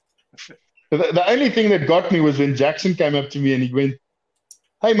 The only thing that got me was when Jackson came up to me and he went,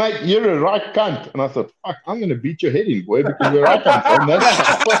 hey, mate, you're a right cunt. And I thought, fuck, I'm going to beat your head in, boy, because where I come from, that's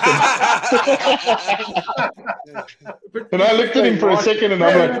fucking... And I looked at him for a second and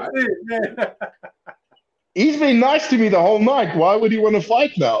I'm like, he's been nice to me the whole night. Why would he want to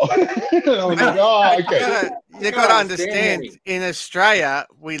fight now? I was like, oh, okay. You've got to understand, in Australia,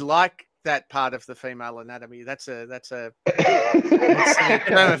 we like that part of the female anatomy. That's a term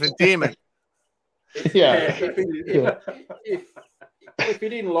of endearment. Yeah. If he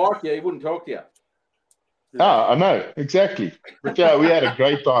didn't like you, he wouldn't talk to you. Oh, I know, exactly. But yeah, we had a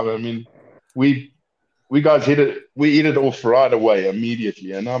great time. I mean, we guys hit it off right away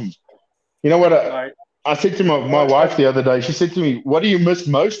immediately. And you know what? I said to my wife the other day, she said to me, what do you miss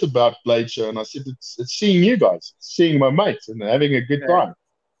most about Blade Show? And I said, it's seeing you guys, seeing my mates and having a good time.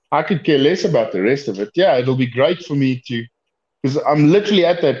 I could care less about the rest of it. Yeah, it'll be great for me because I'm literally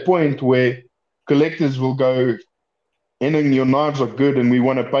at that point where collectors will go, Henning, your knives are good and we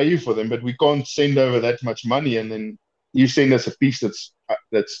want to pay you for them, but we can't send over that much money. And then you send us a piece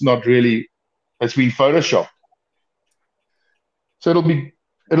that's not really, that's been photoshopped. So it'll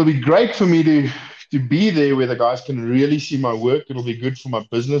be great for me to be there where the guys can really see my work. It'll be good for my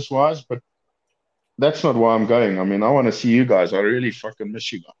business wise, but that's not why I'm going. I mean, I want to see you guys. I really fucking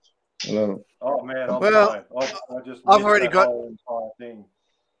miss you guys. Oh man, I've already got the whole entire thing.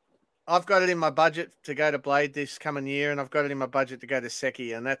 I've got it in my budget to go to Blade this coming year, and I've got it in my budget to go to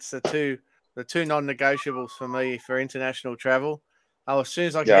Seki, and that's the two non-negotiables for me for international travel. As soon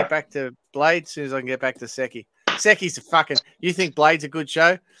as I can get back to Blade, as soon as I can get back to Seki. Seki's you think Blade's a good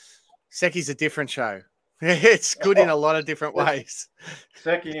show? Seki's a different show. It's good in a lot of different ways.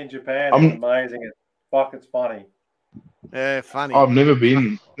 Seki in Japan is amazing. It's funny. Yeah, funny. I've never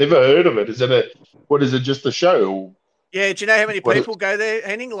heard of it. What is it, just a show? Yeah, do you know how many people go there,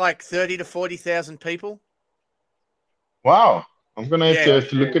 Henning? Like 30 to 40,000 people. Wow. I'm going to have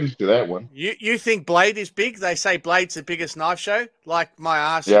to look into that one. You think Blade is big? They say Blade's the biggest knife show, like my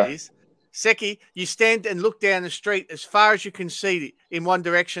arse is. Seki, you stand and look down the street as far as you can see in one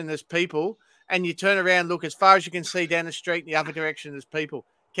direction there's people, and you turn around, look as far as you can see down the street in the other direction there's people.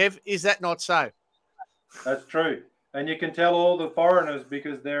 Kev, is that not so? That's true. And you can tell all the foreigners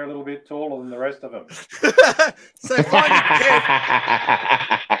because they're a little bit taller than the rest of them. So finding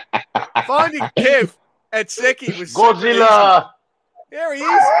Kev at Seki was Godzilla. There he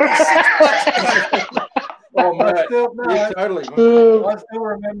is. He's 6 months. Oh man, totally. I still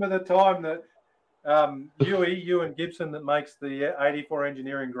remember the time that Ewan Gibson, that makes the 84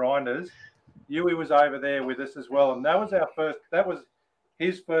 engineering grinders, Ewan was over there with us as well, and that was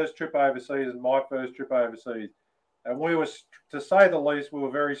his first trip overseas and my first trip overseas. And we were, to say the least, we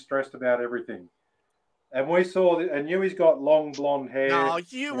were very stressed about everything. And we saw and Ewan's got long blonde hair. No,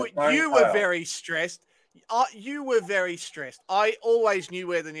 you were very stressed. You were very stressed. I always knew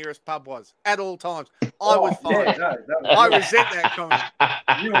where the nearest pub was at all times. I was fine. I resent that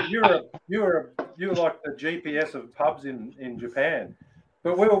comment. You were like the GPS of pubs in Japan.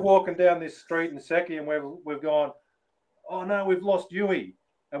 But we were walking down this street in Seki, and we've gone, oh no, we've lost Yui.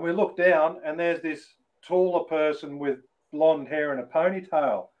 And we look down, and there's this taller person with blonde hair and a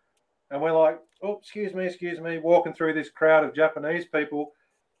ponytail. And we're like, oh, excuse me, walking through this crowd of Japanese people.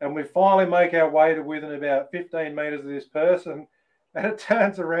 And we finally make our way to within about 15 meters of this person. And it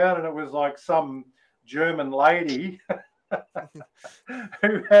turns around and it was like some German lady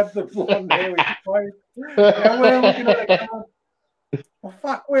who had the blonde hair with face. And we're looking at it going, well,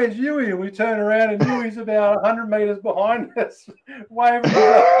 fuck, where's Yui? And we turn around and Yui's about 100 meters behind us, waving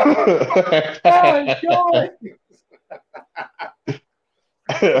at us.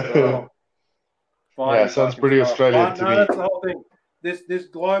 Oh, God. Sounds pretty Australian to me. That's the whole thing. This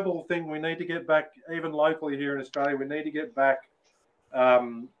global thing, we need to get back, even locally here in Australia, we need to get back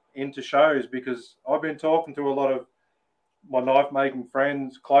into shows, because I've been talking to a lot of my knife-making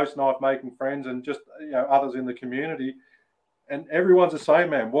friends, close knife-making friends, and just others in the community. And everyone's the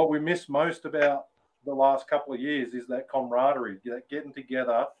same, man. What we miss most about the last couple of years is that camaraderie, that getting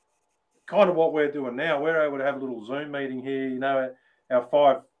together, kind of what we're doing now. We're able to have a little Zoom meeting here, our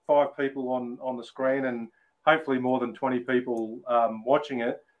five people on the screen, and hopefully more than 20 people watching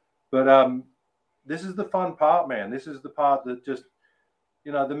it. But this is the fun part, man. This is the part that just,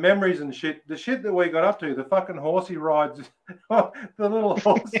 the memories and shit, the shit that we got up to, the fucking horsey rides, the little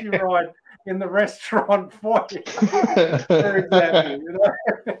horsey ride in the restaurant for you. For example,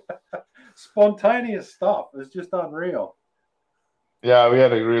 spontaneous stuff. It's just unreal. Yeah, we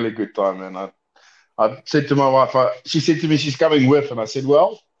had a really good time, man. I said to my wife, she said to me she's coming with, and I said,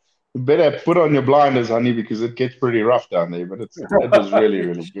 well, you better put on your blinders, honey, because it gets pretty rough down there. But it was really,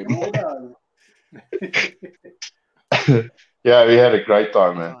 really good. Yeah, we had a great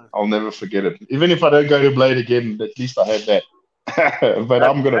time, man. I'll never forget it. Even if I don't go to Blade again, at least I had that. But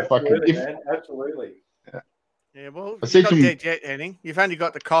I'm gonna fucking man. Absolutely. Yeah, well, I you're said not to him, dead yet, Henning. You've only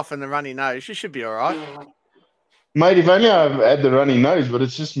got the cough and the runny nose. You should be all right. mate, if only I've had the runny nose, but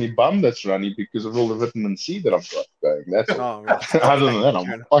it's just me bum that's runny because of all the vitamin C that I've got going. That's all. Oh, right. Other than that,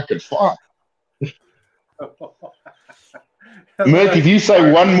 I'm fucking fine. Mert, if you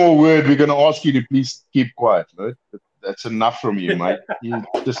say one more word, we're gonna ask you to please keep quiet, Mert. That's enough from you, mate. You're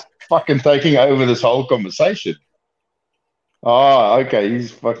just fucking taking over this whole conversation. Oh, okay.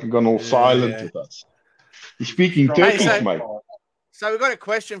 He's fucking gone all silent with us. He's speaking Turkish, mate. So we've got a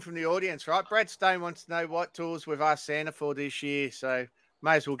question from the audience, right? Brad Stone wants to know what tools we've asked Santa for this year. So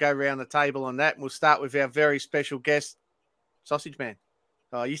may as well go around the table on that. And we'll start with our very special guest, Sausage Man.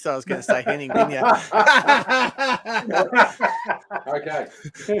 Oh, you thought I was going to say Henning, didn't you? Okay.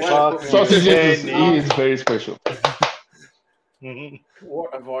 Sausage is very special.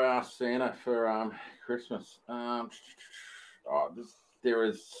 What have I asked Santa for Christmas? There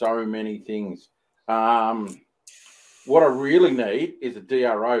is so many things. What I really need is a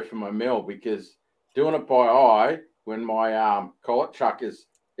DRO for my mill, because doing it by eye, when my collet chuck is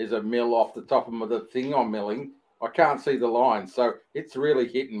a mill off the top of the thing I'm milling, I can't see the line. So it's really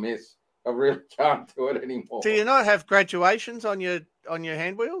hit and miss. I really can't do it anymore. Do you not have graduations on your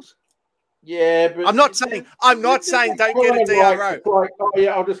hand wheels? Yeah, but I'm not saying don't get a DRO. It's like, oh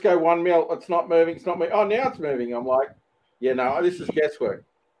yeah, I'll just go 1 mil. It's not moving. It's not moving. Oh, now it's moving. I'm like, yeah, no, this is guesswork.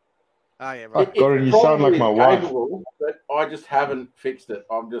 Oh yeah, right. You sound like my wife. But I just haven't fixed it.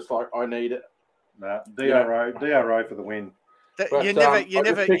 I'm just like, I need it. No, DRO for the win. But, you never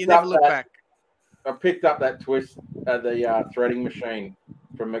look back. I picked up that twist, the threading machine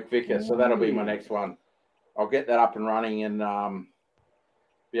from McVicker, so that'll be my next one. I'll get that up and running and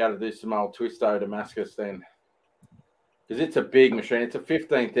be able to do some old Twisto Damascus then, because it's a big machine. It's a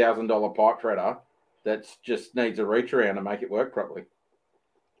 $15,000 pipe threader that just needs a reach around to make it work properly.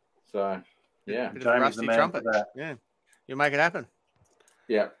 So, yeah, Jamie's the man for that. Yeah, you'll make it happen.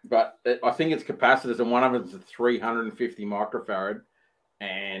 Yeah, but I think it's capacitors, and one of it's a 350 microfarad,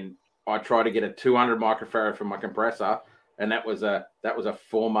 and I tried to get a 200 microfarad for my compressor, and that was a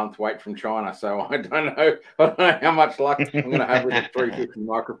 4-month wait from China. So I don't know how much luck I'm going to have with a 350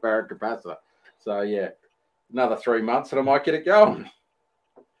 microfarad capacitor. So yeah, another 3 months, and I might get it going.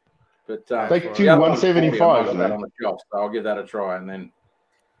 But take 175 on the job, so I'll give that a try, and then.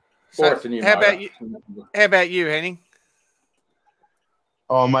 So how about you, Henning?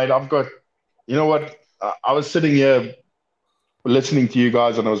 Oh, mate, I've got. You know what? I was sitting here listening to you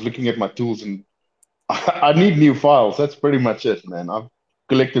guys, and I was looking at my tools, and I need new files. That's pretty much it, man. I've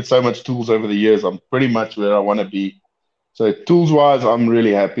collected so much tools over the years. I'm pretty much where I want to be. So tools-wise, I'm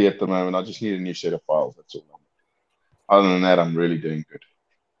really happy at the moment. I just need a new set of files. That's all. Other than that, I'm really doing good.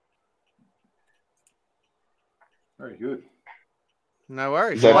 Very good. No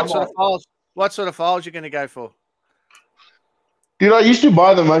worries. What sort of files you going to go for? Dude, I used to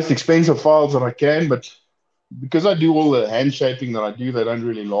buy the most expensive files that I can, but because I do all the hand shaping that I do, they don't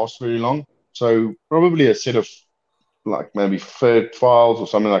really last very long. So probably a set of like maybe third files or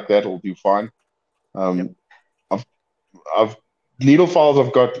something like that will do fine. I've needle files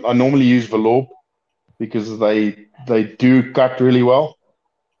I've got. I normally use Velour because they do cut really well.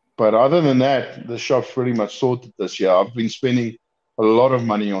 But other than that, the shop's pretty much sorted this year. I've been spending a lot of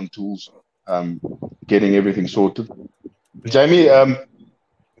money on tools, getting everything sorted. Jamie,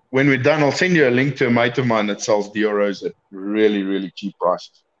 when we're done, I'll send you a link to a mate of mine that sells DROs at really, really cheap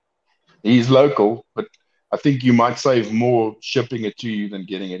prices. He's local, but I think you might save more shipping it to you than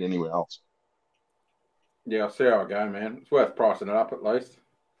getting it anywhere else. Yeah, I'll see how I go, man. It's worth pricing it up at least.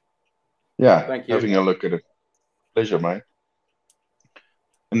 Yeah, thank you. Having a look at it. Pleasure, mate.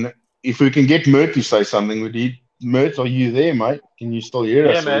 And if we can get Mert to say something, Mert, are you there, mate? Can you still hear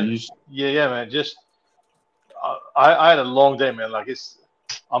us? Man. Yeah, man. Just I had a long day, man. Like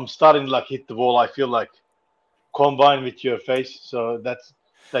I'm starting to like hit the wall. I feel like combined with your face, so that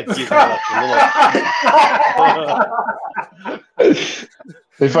gives me like a little.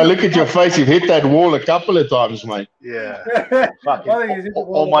 If I look at your face, you've hit that wall a couple of times, mate. Yeah. Fucking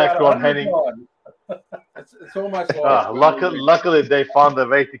Omicron Henning. It's almost like luckily they found a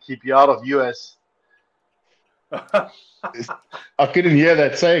way to keep you out of US. I couldn't hear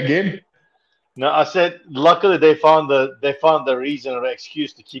that. Say again. No, I said luckily they found the reason or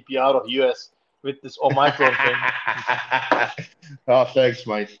excuse to keep you out of US with this Omicron thing. Oh, thanks,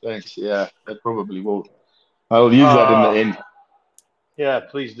 mate. Thanks. Yeah, that probably will. I'll use that in the end. Yeah,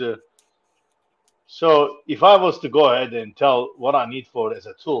 please do. So if I was to go ahead and tell what I need for it as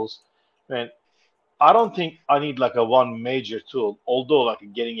a tools, man, I don't think I need like a one major tool, although like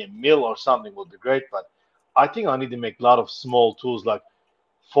getting a mill or something would be great, but I think I need to make a lot of small tools like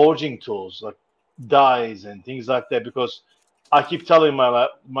forging tools, like dies and things like that, because I keep telling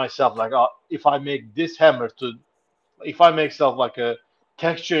myself like, oh, if I make this hammer to, if I make stuff like a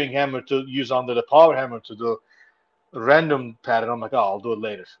texturing hammer to use under the power hammer to do a random pattern, I'm like, oh, I'll do it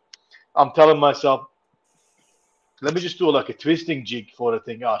later. I'm telling myself, let me just do like a twisting jig for the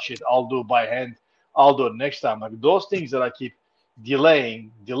thing. Oh shit, I'll do it by hand. I'll do it next time. Like those things that I keep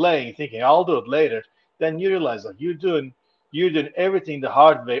delaying, thinking I'll do it later. Then you realize like you're doing everything the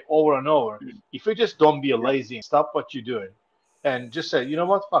hard way over and over. If you just don't be lazy and stop what you're doing, and just say, you know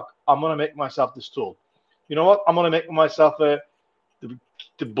what, fuck, I'm gonna make myself this tool. You know what, I'm gonna make myself the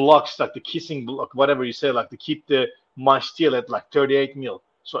blocks, like the kissing block, whatever you say, like to keep my steel at like 38 mil.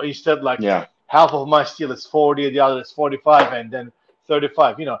 So instead, like half of my steel is 40, the other is 45, and then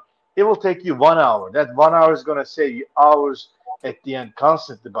 35. You know, it will take you 1 hour. That 1 hour is gonna save you hours at the end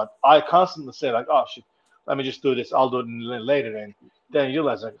constantly. But I constantly say like, oh shit, let me just do this. I'll do it later, and then you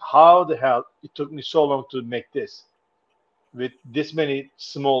realize like, how the hell it took me so long to make this with this many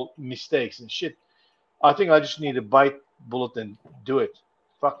small mistakes and shit. I think I just need to bite bullet and do it.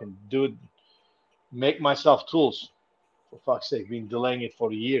 Fucking do it. Make myself tools. For fuck's sake, been delaying it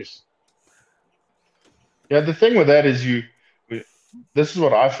for years. Yeah, the thing with that is this is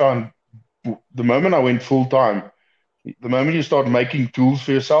what I found the moment I went full time. The moment you start making tools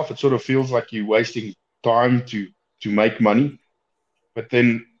for yourself, it sort of feels like you're wasting time to make money. But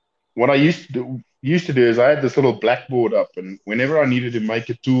then what I used to do is I had this little blackboard up, and whenever I needed to make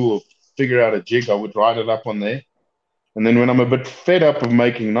a tool or figure out a jig, I would write it up on there. And then when I'm a bit fed up of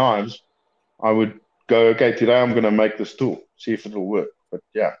making knives, I would go, okay, today I'm going to make this tool, see if it'll work. But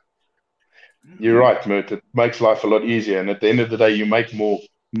yeah, you're right, Mert. It makes life a lot easier. And at the end of the day, you make more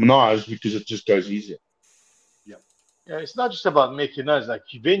knives because it just goes easier. Yeah, it's not just about making knives. Like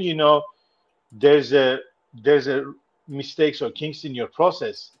when you know there's a mistakes or kinks in your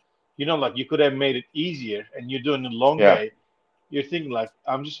process, you know, like you could have made it easier, and you're doing a long day. You're thinking like,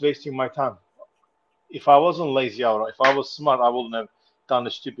 I'm just wasting my time. If I wasn't lazy or if I was smart, I wouldn't have done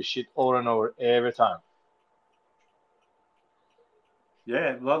the stupid shit over and over every time.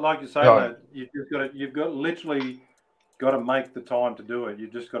 Yeah, like you say, that you've got literally got to make the time to do it.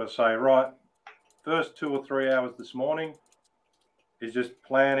 You've just got to say, right, first 2 or 3 hours this morning is just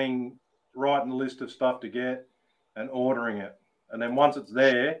planning, writing a list of stuff to get and ordering it. And then once it's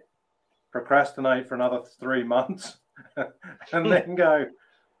there, procrastinate for another 3 months and then go,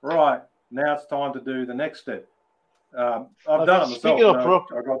 right, now it's time to do the next step. I've done it myself. Speaking of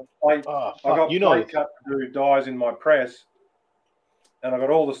I got plate cut to do dies in my press, and I got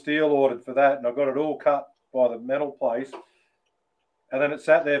all the steel ordered for that, and I got it all cut by the metal place, and then it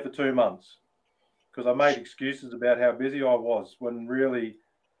sat there for 2 months because I made excuses about how busy I was, when really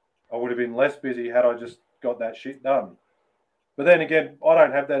I would have been less busy had I just got that shit done. But then again, I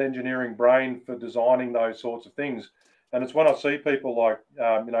don't have that engineering brain for designing those sorts of things. And it's when I see people like,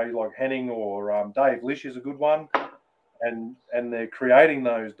 like Henning or Dave Lish is a good one, and they're creating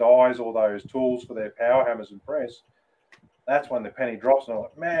those dies or those tools for their power hammers and press. That's when the penny drops, and I'm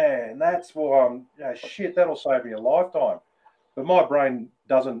like, man, that's why shit, that'll save me a lifetime. But my brain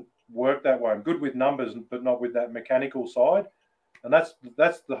doesn't work that way. I'm good with numbers, but not with that mechanical side. And that's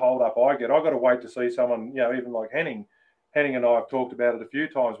the hold up I get. I've got to wait to see someone, even like Henning. Henning and I have talked about it a few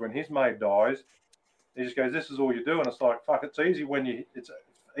times when he's made dies. He just goes, this is all you do. And it's like, fuck, it's easy when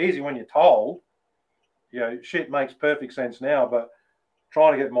you're told. Shit makes perfect sense now, but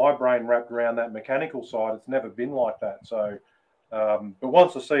trying to get my brain wrapped around that mechanical side, it's never been like that. So, but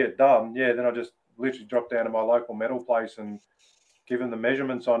once I see it done, then I just literally drop down to my local metal place and give them the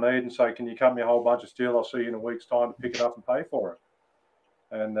measurements I need and say, can you cut me a whole bunch of steel? I'll see you in a week's time to pick it up and pay for it.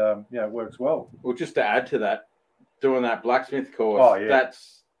 And, it works well. Well, just to add to that, doing that blacksmith course,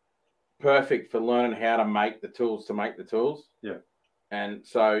 that's perfect for learning how to make the tools to make the tools. Yeah. And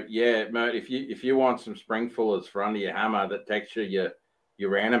so, Mert, if you want some spring fullers for under your hammer that texture your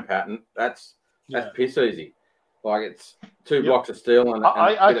random pattern, that's piss easy. Like it's 2 blocks of steel and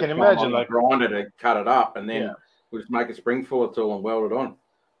I can imagine like grinder to cut it up, and then we'll just make a spring fuller tool and weld it on.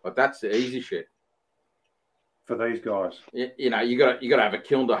 Like that's the easy shit for these guys. You got to have a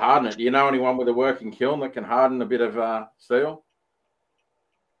kiln to harden it. Do you know anyone with a working kiln that can harden a bit of steel?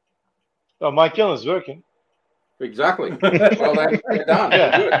 Oh, my kiln is working. Exactly. Well, they're done.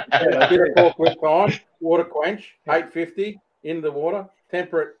 Good. A bit of 4 quick time, water quench, 850 in the water,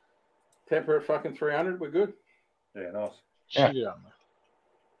 temperate fucking 300. We're good. Yeah, nice. Yeah.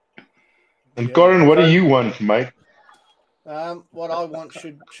 And Corin, what do you want, mate? What I want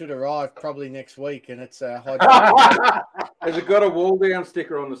should arrive probably next week, and it's a hydraulic. Has it got a wall down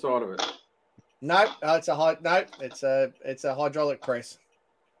sticker on the side of it? No, it's a hydraulic press.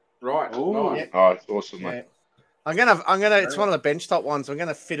 Right. Ooh. Nice. Oh, it's awesome, mate. Yeah. I'm gonna. It's one of the benchtop ones. I'm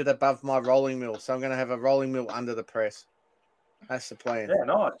gonna fit it above my rolling mill, so I'm gonna have a rolling mill under the press. That's the plan. Yeah,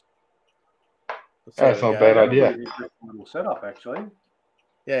 nice. That's not a bad idea. Little setup, actually.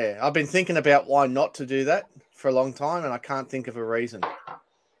 Yeah, I've been thinking about why not to do that for a long time, and I can't think of a reason.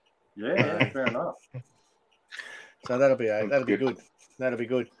 Yeah, fair enough. So that'll be good. That'll be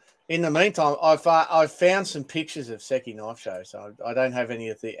good. In the meantime, I've found some pictures of Seki Knife Show. So I don't have any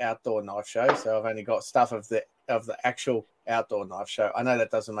of the outdoor knife show. So I've only got stuff of the actual outdoor knife show. I know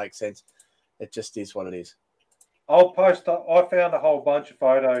that doesn't make sense. It just is what it is. I'll post. I found a whole bunch of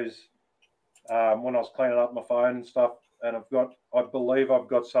photos when I was cleaning up my phone and stuff, and I believe I've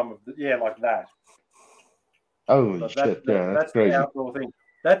got some of like that. Oh But shit! that's crazy. the outdoor thing.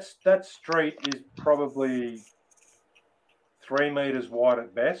 That street is probably 3 meters wide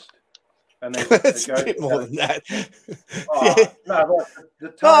at best, and then It's a bit more than that. Oh, Yeah. no, like the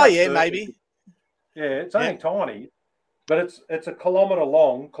Oh turn yeah, surface- maybe. Yeah, it's only tiny, but it's a kilometre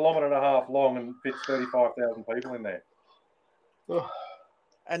and a half long, and fits 35,000 people in there.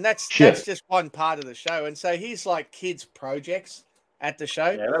 And that's Shit. just one part of the show. And so here's like kids' projects at the show.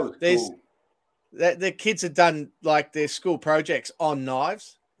 Yeah, that was There's- cool. The kids have done like their school projects on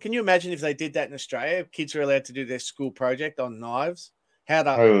knives. Can you imagine if they did that in Australia? Kids are allowed to do their school project on knives, how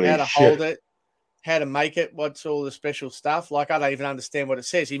to Holy hold shit. it, how to make it, what's all the special stuff. Like I don't even understand what it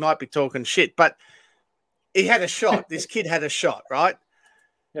says. He might be talking shit, but he had a shot. This kid had a shot, right?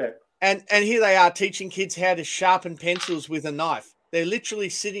 Yeah. And here they are teaching kids how to sharpen pencils with a knife. They're literally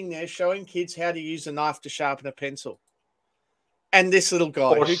sitting there showing kids how to use a knife to sharpen a pencil. And this little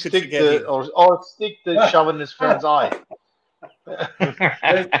guy, Or who could stick forget the him? or stick the shove in his friend's eye.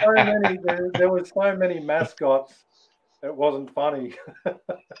 There's so many. There were so many mascots. It wasn't funny.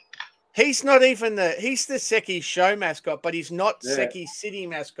 He's not even he's the Seki show mascot, but he's not Yeah. Seki City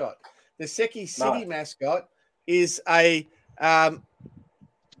mascot. The Seki No. City mascot is a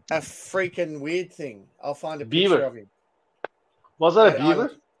freaking weird thing. I'll find a picture Beaver. of him. Was that a Yeah,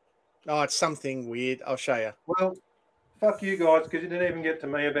 beaver? No, it's something weird. I'll show you. Well, fuck you guys, because you didn't even get to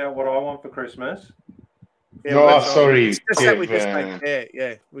me about what I want for Christmas. Yeah, No, but- sorry, It's just that we Kev, just don't care.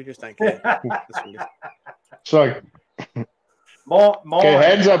 Yeah, we just don't care. That's what it is. It's like, My okay,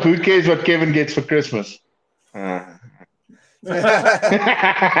 hands up. Who cares what Kevin gets for Christmas? It's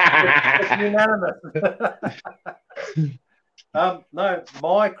unanimous. No,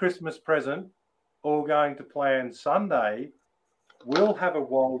 my Christmas present, all going to plan Sunday, will have a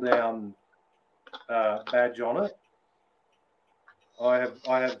wall down badge on it. I have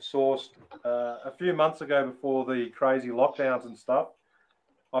sourced a few months ago, before the crazy lockdowns and stuff.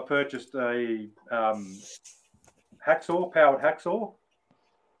 I purchased a powered hacksaw,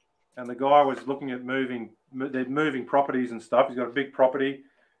 and the guy was looking at moving properties and stuff. He's got a big property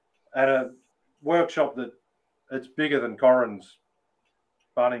at a workshop that it's bigger than Corrin's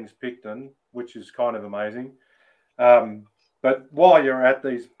Bunnings Picton, which is kind of amazing. But while you're at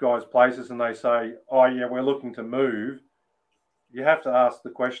these guys' places and they say, "Oh yeah, we're looking to move," you have to ask the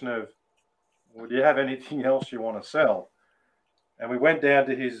question of, "Well, do you have anything else you want to sell?" And we went down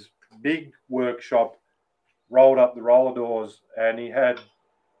to his big workshop, rolled up the roller doors, and he had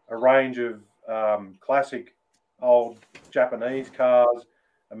a range of classic old Japanese cars,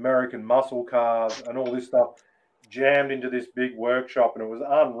 American muscle cars, and all this stuff jammed into this big workshop, and it was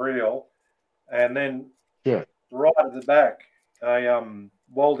unreal. And then right at the back, a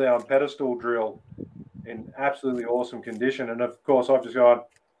wall down pedestal drill in absolutely awesome condition. And of course, I've just gone,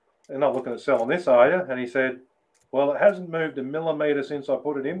 "They're not looking at selling this, are you?" And he said, "Well, it hasn't moved a millimeter since I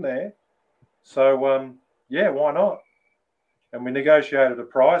put it in there. So, yeah, why not?" And we negotiated a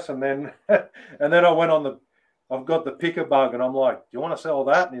price, and then I went on I've got the picker bug, and I'm like, "Do you want to sell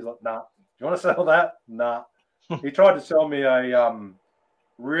that?" And he's like, "Nah." "Do you want to sell that?" "Nah." He tried to sell me a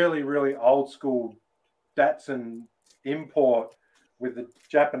really, really old school Datsun import with the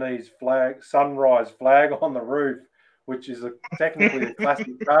Japanese flag, sunrise flag on the roof, which is technically a classic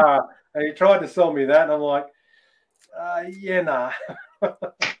car. And he tried to sell me that, and I'm like, yeah, nah.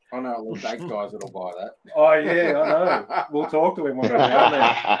 I know a little bag guys that'll buy that. Oh, yeah, I know. We'll talk to him when we're down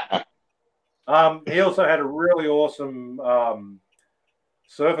there. He also had a really awesome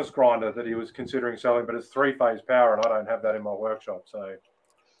surface grinder that he was considering selling, but it's 3-phase power, and I don't have that in my workshop. So,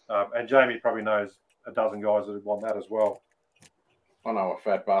 and Jamie probably knows a dozen guys that would want that as well. I know a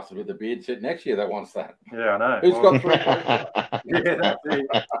fat bastard with a beard sitting next to you that wants that. Yeah, I know. Who's Well, got 3? Yeah, that's it.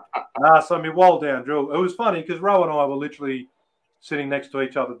 So my wall down drill. It was funny because Ro and I were literally sitting next to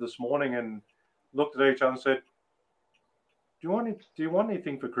each other this morning and looked at each other and said, do you want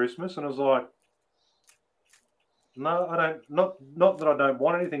anything for Christmas? And I was like, no, I don't. Not that I don't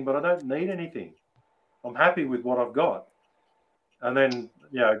want anything, but I don't need anything. I'm happy with what I've got. And then,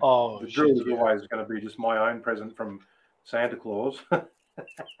 the drill is always going to be just my own present from Santa Claus.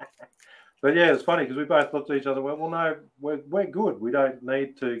 But yeah, it's funny because we both looked at each other. Well, no, we're good. We don't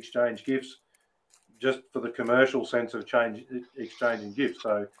need to exchange gifts just for the commercial sense of exchanging gifts.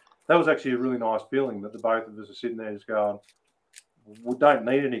 So that was actually a really nice feeling that the both of us are sitting there just going, we don't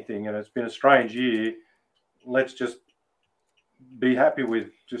need anything, and it's been a strange year. Let's just be happy with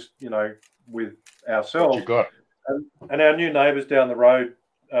just, with ourselves. What you got? And our new neighbours down the road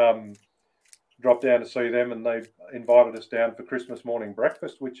dropped down to see them, and they invited us down for Christmas morning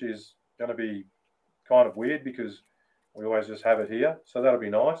breakfast, which is going to be kind of weird because we always just have it here. So that'll be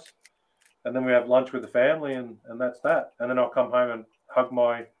nice. And then we have lunch with the family, and that's that. And then I'll come home and hug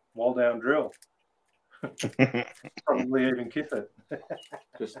my wall-down drill. Probably even kiss it.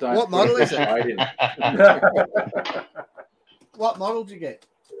 Just don't. What model is it? it? What model did you get?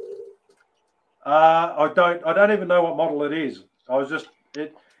 I don't even know what model it is.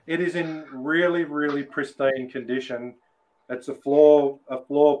 It is in really, really pristine condition. It's a floor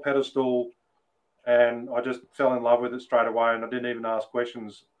pedestal, and I just fell in love with it straight away, and I didn't even ask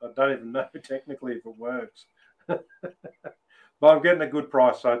questions. I don't even know technically if it works. But I'm getting a good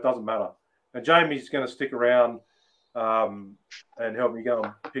price, so it doesn't matter. And Jamie's going to stick around and help me go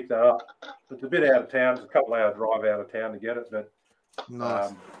and pick that up. It's a bit out of town. It's a couple hour drive out of town to get it, but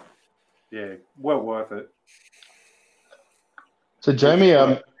Nice. yeah, well worth it. So, Jamie,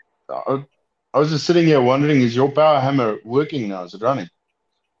 I was just sitting here wondering, is your power hammer working now? Is it running?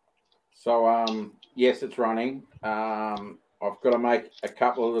 So, yes, it's running. I've got to make a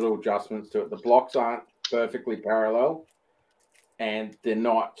couple of little adjustments to it. The blocks aren't perfectly parallel, and they're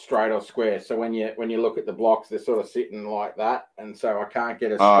not straight or square. So when you look at the blocks, they're sort of sitting like that, and so I can't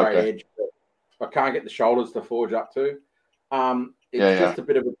get a straight edge. I can't get the shoulders to forge up to. It's just a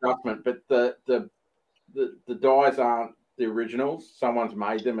bit of adjustment, but the dies aren't the originals. Someone's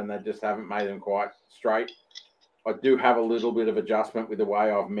made them, and they just haven't made them quite straight. I do have a little bit of adjustment with the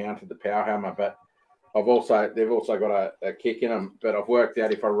way I've mounted the power hammer, but they've also got a kick in them. But I've worked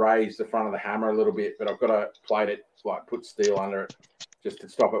out if I raise the front of the hammer a little bit, but I've got to plate it, like put steel under it, just to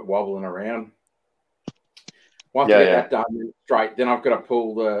stop it wobbling around. Once I get that done straight, then I've got to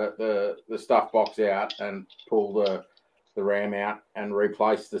pull the stuff box out and pull the ram out and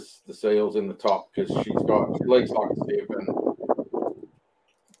replace the seals in the top, because she leaks like a sieve, and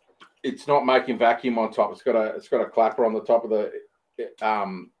it's not making vacuum on top. It's got a clapper on the top of the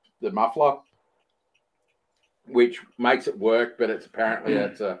muffler, which makes it work, but it's apparently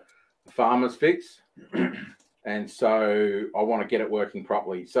it's a farmer's fix, and so I want to get it working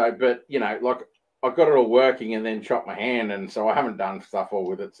properly. So, but like I've got it all working and then chopped my hand, and so I haven't done stuff all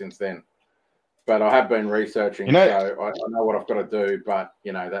with it since then. But I have been researching, so I know what I've got to do. But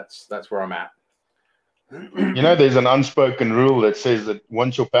that's where I'm at. There's an unspoken rule that says that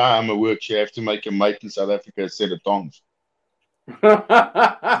once your power hammer works, you have to make your mate in South Africa a set of tongs.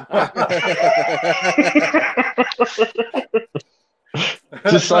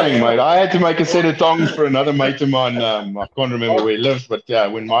 Just saying, mate. I had to make a set of tongs for another mate of mine. I can't remember where he lives, but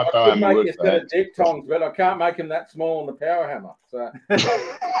when my power hammer works, I make a set of dick tongs, but I can't make them that small on the power hammer. So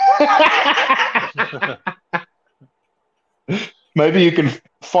maybe you can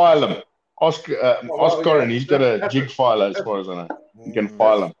file them. Ask Corin. He's got a jig filer, as far as I know. You can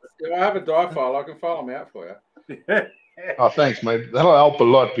file them. If I have a die file, I can file them out for you. Oh, thanks, mate. That'll help a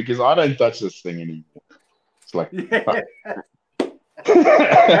lot because I don't touch this thing anymore. It's like, I've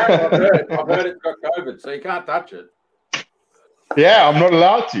heard it's got COVID, so you can't touch it. Yeah, I'm not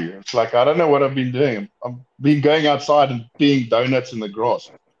allowed to. It's like, I don't know what I've been doing. I've been going outside and peeing donuts in the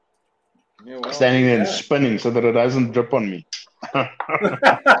grass. Standing there and spinning so that it doesn't drip on me. I'm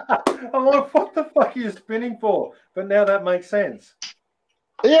like, what the fuck are you spinning for? But now that makes sense.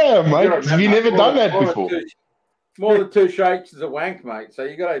 Yeah, mate. Have you never done that before? More than 2 shakes is a wank, mate. So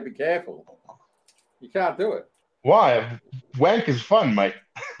you got to be careful. You can't do it. Why? Wank is fun, mate.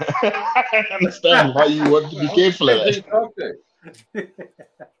 I don't understand why you want to be careful of it.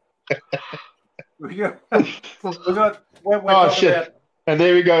 Oh, shit. And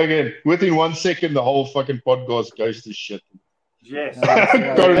there we go again. Within 1 second, the whole fucking podcast goes to shit. Yes.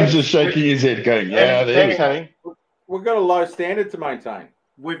 Corin's just shaking his head going, yeah, there we go. We've got a low standard to maintain.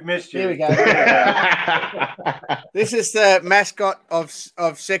 We've missed you. Here we go. This is the mascot of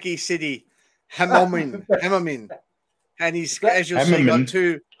Seki City, Hammerman. And he's, as you'll see, got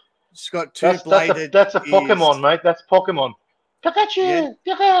It's got two bladed. That's a Pokemon, mate. That's Pokemon. Pikachu!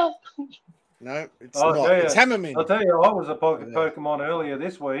 Pikachu! No, it's not. It's Hammerman. I'll tell you, I was a Pokemon earlier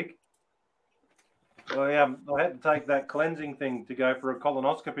this week. I had to take that cleansing thing to go for a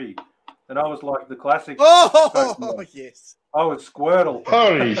colonoscopy, and I was like the classic. Oh, yes. I was Squirtle.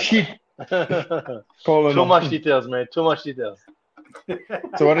 Holy shit. Too much details, mate. Too much details.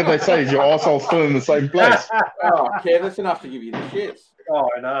 So what did they say? Is your arsehole still in the same place? Oh, Kev, that's enough to give you the shits. Oh,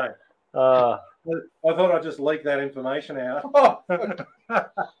 I know. I thought I'd just leak that information out. I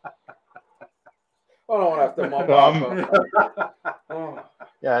don't want to have to mop up.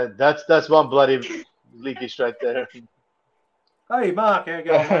 Yeah, that's one bloody leakish right there. Hey, Mark, how you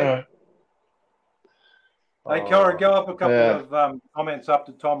going, mate? Hey, Cora, go up a couple of comments up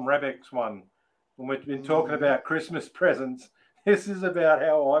to Tom Rebeck's one. When we've been talking about Christmas presents, this is about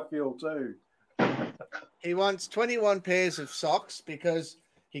how I feel too. He wants 21 pairs of socks because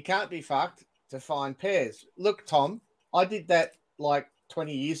he can't be fucked to find pairs. Look, Tom, I did that like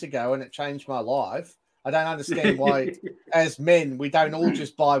 20 years ago and it changed my life. I don't understand why, as men, we don't all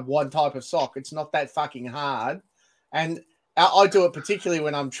just buy one type of sock. It's not that fucking hard. And I do it particularly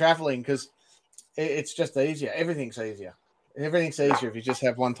when I'm traveling because it's just easier. Everything's easier. Everything's easier if you just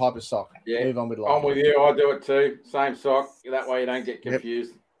have one type of sock. Yeah. Move on with life. I'm with you. I do it too. Same sock. That way you don't get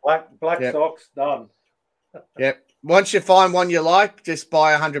confused. Black socks, done. Yep. Once you find one you like, just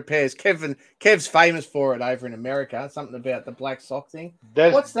buy 100 pairs. Kev's famous for it over in America. Something about the black sock thing.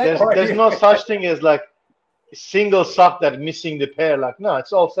 What's that? There's no such thing as like a single sock that's missing the pair. Like, no,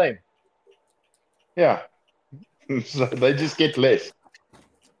 it's all same. Yeah. So they just get less.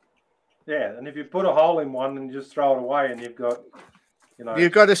 Yeah, and if you put a hole in one and just throw it away and you've got,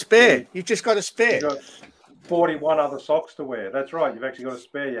 You've got a spare. You've just got a spare. You've got 41 other socks to wear. That's right. You've actually got a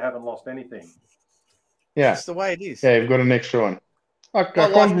spare. You haven't lost anything. Yeah. That's the way it is. Yeah, you've got an extra one. I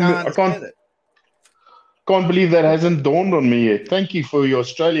can't believe that hasn't dawned on me yet. Thank you for your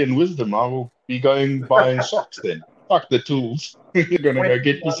Australian wisdom. I will be buying socks then. Fuck the tools. You're going to go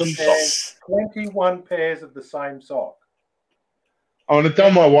get me some socks. 21 pairs of the same sock. I want to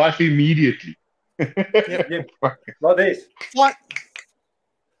tell my wife immediately. Yep. Like this.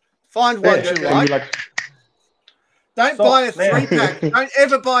 Find what you like. Don't buy a 3-pack. Don't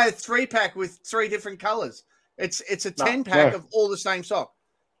ever buy a 3-pack with 3 different colors. It's a 10-pack of all the same sock.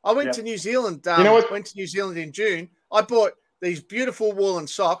 I went to New Zealand. Went to New Zealand in June. I bought these beautiful woolen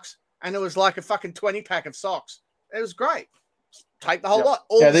socks, and it was like a fucking 20-pack of socks. It was great. Take the whole lot,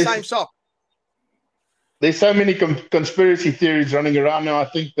 all the same sock. There's so many conspiracy theories running around now. I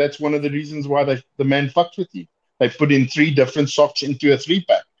think that's one of the reasons why the man fucked with you. They put in 3 different socks into a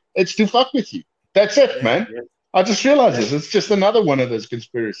 3-pack. It's to fuck with you. That's it, man. Yeah. I just realized this. It's just another one of those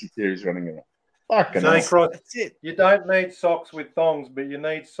conspiracy theories running around. Fucking hell. That's it. You don't need socks with thongs, but you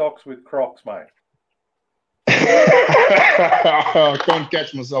need socks with Crocs, mate. I can't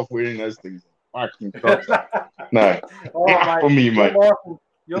catch myself wearing those things. Fucking Crocs. No. Mate, for me, mate.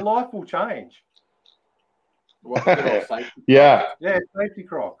 Your life will change. Yeah. Yeah, safety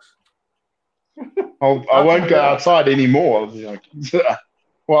Crocs. I won't go outside anymore.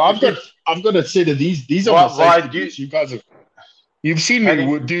 Well, I've got a set of these. These are my safety boots. You guys you've seen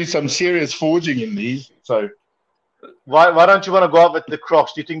me do some serious forging in these. So why don't you want to go out with the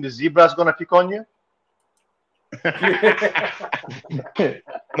Crocs? Do you think the zebra's gonna pick on you?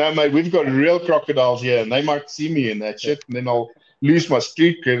 No, mate, we've got real crocodiles here, and they might see me in that shit, and then I'll lose my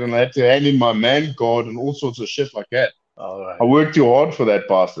street cred, and I have to hand in my man card and all sorts of shit like that. All right. I worked too hard for that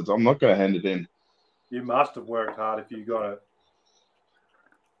bastards. I'm not going to hand it in. You must have worked hard if you got it.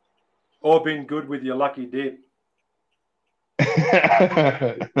 Or been good with your lucky dip.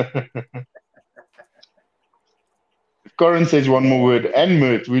 Corin says one more word. And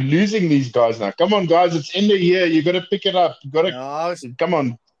Mert, we're losing these guys now. Come on, guys. It's end of year. You got to pick it up. You got to. Come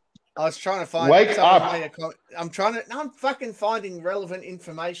on. I was trying to find. Wake up! I'm trying to. No, I'm fucking finding relevant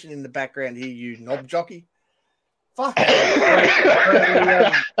information in the background here. You knob jockey. Fuck.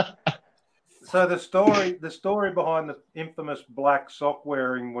 So the story behind the infamous black sock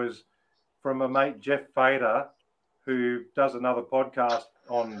wearing was from a mate, Jeff Fader, who does another podcast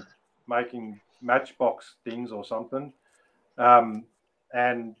on making Matchbox things or something.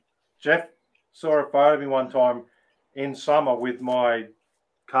 And Jeff saw a photo of me one time in summer with my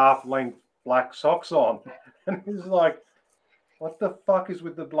calf-length black socks on. And he's like, what the fuck is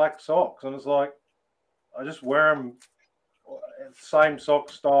with the black socks? And it's like, I just wear them same sock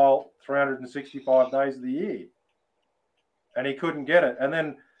style 365 days of the year. And he couldn't get it. And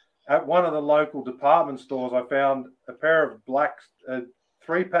then at one of the local department stores, I found a pair of a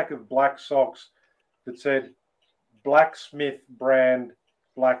 3-pack of black socks that said Blacksmith brand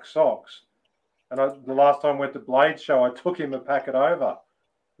black socks. And the last time I went to Blade Show, I took him a packet over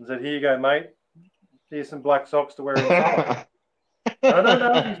and said, "Here you go, mate. Here's some black socks to wear in summer." I don't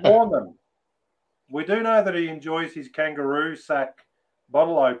know if he's worn them. We do know that he enjoys his kangaroo sack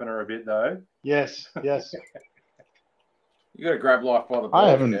bottle opener a bit, though. Yes. You got to grab life by the balls. I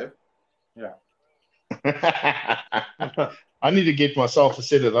haven't. Kev. Yeah. I need to get myself a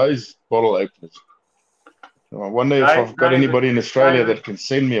set of those bottle openers. I wonder if I've got anybody in Australia that can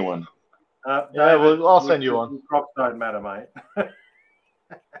send me one. I'll send you one. Crocs don't matter, mate.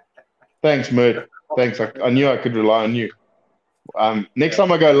 Thanks, Mert. Thanks. I knew I could rely on you. Next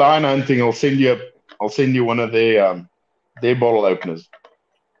time I go lion hunting, I'll send you one of their bottle openers.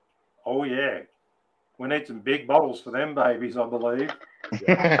 Oh yeah, we need some big bottles for them babies, I believe.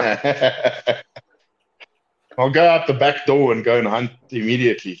 I'll go out the back door and go and hunt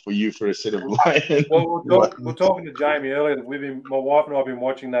immediately for you for a set of lions. Well, we're talking to Jamie earlier that my wife and I have been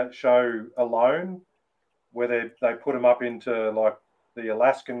watching that show Alone, where they put them up into like the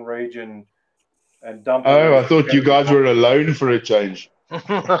Alaskan region and dump. Oh, I thought you guys were alone for a change. That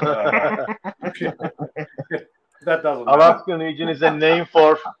doesn't matter. Alaskan region is a name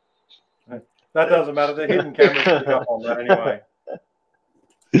for. That doesn't matter. The hidden cameras pick up on that anyway.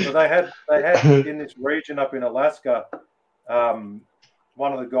 So they had in this region up in Alaska, one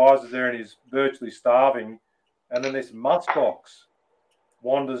of the guys is there and he's virtually starving, and then this muskox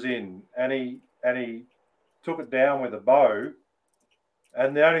wanders in and he took it down with a bow,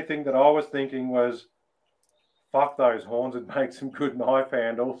 and the only thing that I was thinking was, fuck, those horns would make some good knife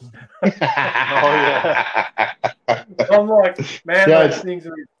handles. I'm like, man, those things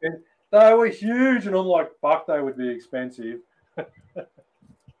are expensive. They were huge, and I'm like, fuck, they would be expensive.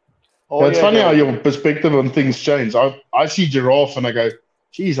 It's funny how your perspective on things change. I see giraffe and I go,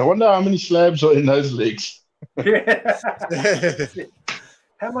 geez, I wonder how many slabs are in those legs. Yeah.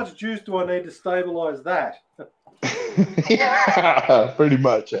 How much juice do I need to stabilize that? Yeah, pretty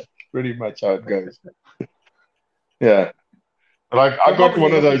much how it goes. Yeah. But I got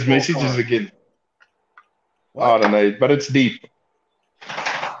one of those messages again. What? I don't know, but it's deep.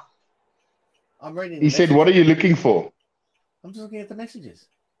 I'm reading. He said, "What are you looking for?" I'm just looking at the messages.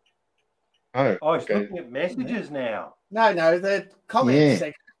 Oh, he's looking at messages now. No, the comments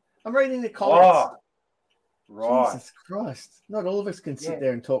section. I'm reading the comments. Oh, right. Jesus Christ. Not all of us can sit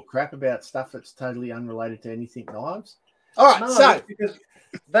there and talk crap about stuff that's totally unrelated to anything knives. All right, so because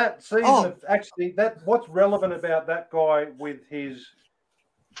that season what's relevant about that guy with his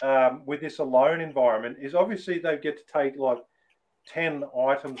with this alone environment is obviously they get to take like 10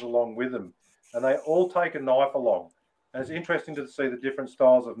 items along with them, and they all take a knife along. And it's interesting to see the different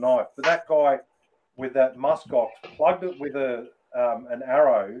styles of knife. But that guy with that muskox plugged it with an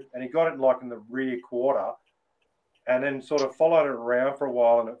arrow, and he got it like in the rear quarter, and then sort of followed it around for a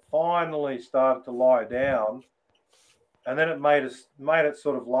while, and it finally started to lie down, and then it made it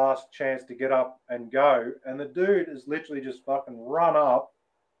sort of last chance to get up and go. And the dude is literally just fucking run up,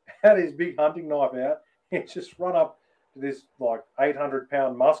 had his big hunting knife out, and just run up to this like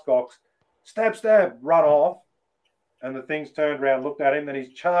 800-pound muskox, stab, run off. And the thing's turned around, looked at him, then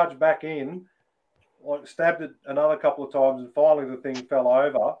he's charged back in, like stabbed it another couple of times, and finally the thing fell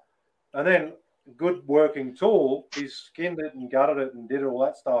over. And then, good working tool, he skinned it and gutted it and did all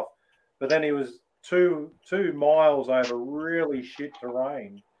that stuff. But then he was two miles over really shit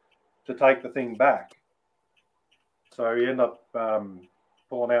terrain to take the thing back. So he ended up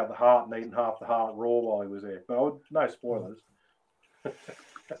pulling out the heart and eating half the heart raw while he was there. But no spoilers.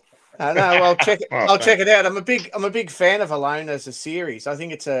 No, I'll check it. I'll check it out. I'm a big fan of Alone as a series. I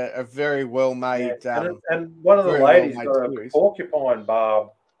think it's a very well made. Yeah. And one of the ladies got a porcupine barb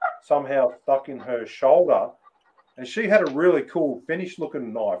somehow stuck in her shoulder, and she had a really cool finished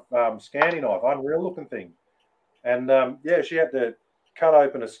looking knife, Scandi knife, unreal looking thing. And she had to cut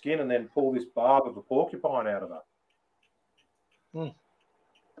open a skin and then pull this barb of a porcupine out of her.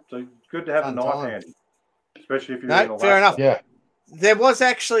 So good to have a knife handy, especially if you're in Alaska. Fair enough. Yeah. There was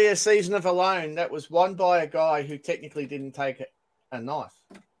actually a season of Alone that was won by a guy who technically didn't take a knife.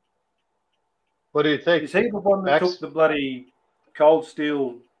 What do you think? Is he the one that took the bloody cold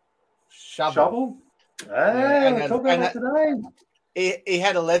steel shovel? Talk about today. He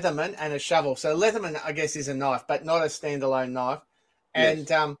had a Leatherman and a shovel. So Leatherman, I guess, is a knife, but not a standalone knife. And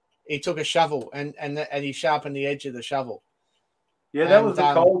he took a shovel and he sharpened the edge of the shovel. Yeah, that was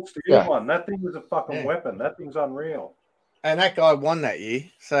the cold steel one. That thing was a fucking weapon. That thing's unreal. And that guy won that year.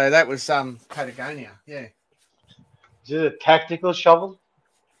 So that was Patagonia. Yeah. Is it a tactical shovel?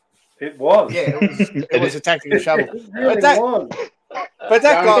 It was. Yeah, it was a tactical shovel. It really was. But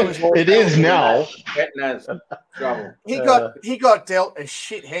that guy was. It is now. Getting us trouble. He got dealt a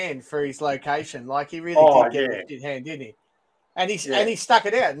shit hand for his location. Like he really did get a shit hand, didn't he? And he stuck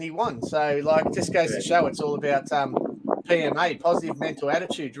it out and he won. So like, it just goes to show it's all about PMA, positive mental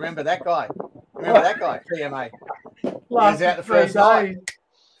attitude. Remember that guy? PMA. He was out the first night.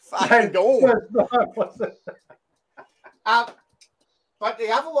 Fucking gone. But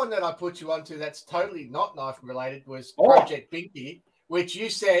the other one that I put you onto that's totally not knife related was Project Binky, which you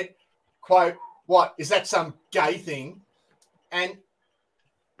said, quote, what, is that some gay thing? And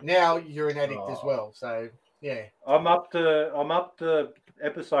now you're an addict as well. So yeah. I'm up to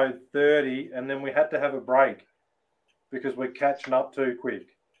episode 30, and then we had to have a break because we're catching up too quick.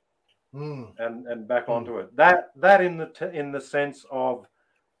 And back onto it. That in the sense of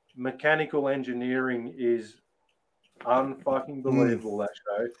mechanical engineering is unfucking believable. That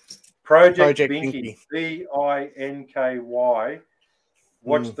show, Project Binky, Binky.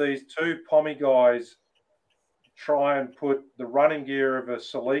 Watch these two pommy guys try and put the running gear of a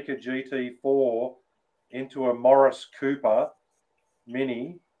Celica GT4 into a Morris Cooper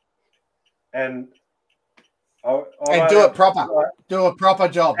Mini, and do it proper. Do a proper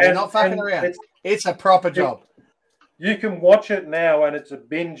job. They're not fucking around. It's a proper job. You can watch it now, and it's a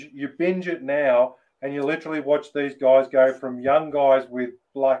binge. You binge it now, and you literally watch these guys go from young guys with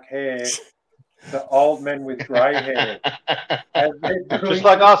black hair to old men with grey hair. And just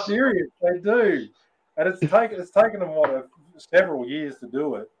like us. Serious, they do. And it's taken them several years to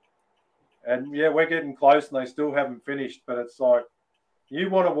do it. And yeah, we're getting close, and they still haven't finished. But it's like, you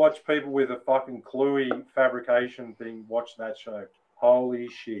want to watch people with a fucking Cluey fabrication thing, watch that show. Holy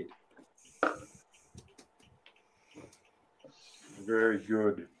shit. Very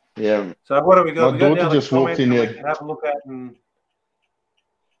good. Yeah. So what have we got? My daughter just walked in here. Have a look at, and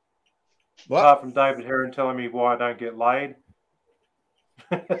what? apart from David Heron telling me why I don't get laid.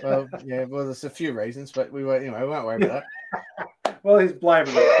 Well, there's a few reasons, but we won't worry about that. Well, he's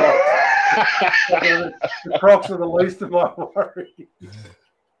blaming the Crocs. The Crocs are the least of my worries.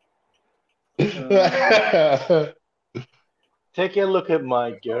 Take a look at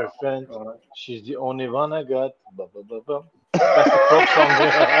my girlfriend. She's the only one I got. That's the Croc song.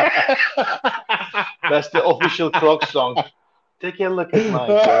 That's the official Croc song. Take a look at my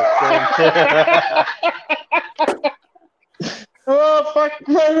girlfriend. Oh, fuck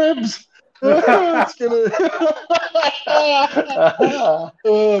my ribs. It's gonna...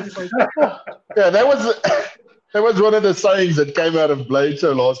 Yeah, that was one of the sayings that came out of Blade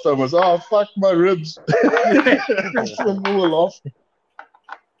Show last time was, oh, fuck my ribs. We were laughing.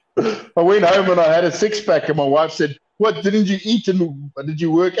 I went home and I had a 6-pack and my wife said, what, didn't you eat and did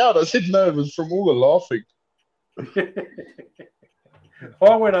you work out? I said, no, it was from all the laughing.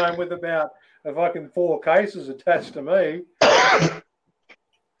 I went home with about a fucking 4 cases attached to me.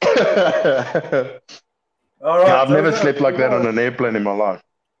 All right, I've never slept like that on an airplane in my life.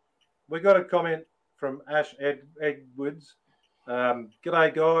 We got a comment from Ash Edwards.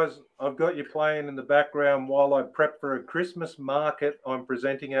 G'day, guys. I've got you playing in the background while I prep for a Christmas market I'm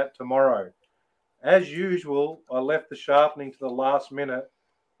presenting at tomorrow. As usual, I left the sharpening to the last minute.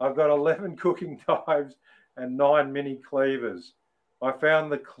 I've got 11 cooking knives and 9 mini cleavers. I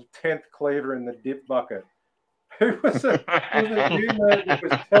found the 10th cleaver in the dip bucket. Who was it? Was it you that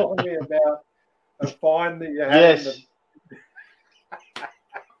was telling me about a find that you had? Yes.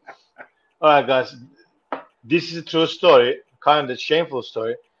 All right, guys. This is a true story, kind of a shameful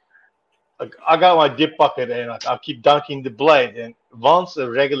story. I got my dip bucket and I keep dunking the blade. And once a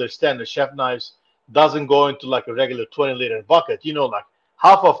regular standard chef knives doesn't go into like a regular 20-liter bucket, like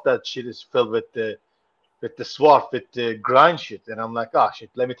half of that shit is filled with the swarf, with the grind shit. And I'm like, oh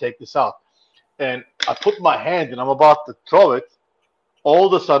shit, let me take this out. And I put my hand and I'm about to throw it. All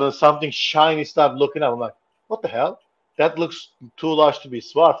of a sudden, something shiny started looking up. I'm like, what the hell? That looks too large to be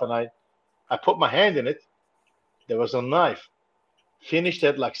swarf. And I put my hand in it. There was a knife. Finished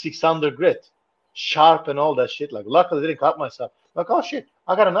at like 600 grit. Sharp and all that shit. Like, luckily I didn't cut myself. Like, oh shit,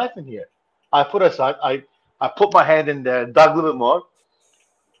 I got a knife in here. I put aside. I put my hand in there, dug a little bit more.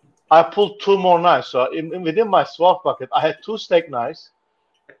 I pulled 2 more knives. So within my swarf bucket, I had 2 steak knives.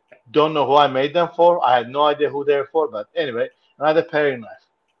 Don't know who I made them for. I had no idea who they're for. But anyway, another paring knife.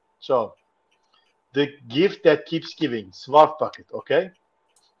 So the gift that keeps giving, swarf bucket, okay?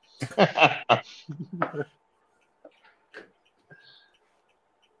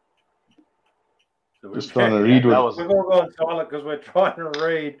 Just trying to read what... We've all gone silent because we're trying to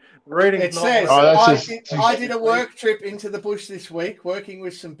read. Reading it says, I did a work trip into the bush this week working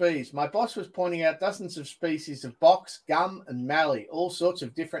with some bees. My boss was pointing out dozens of species of box, gum, and mallee, all sorts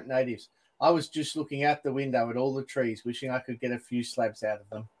of different natives. I was just looking out the window at all the trees, wishing I could get a few slabs out of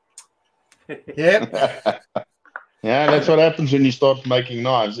them. Yep. Yeah, that's what happens when you start making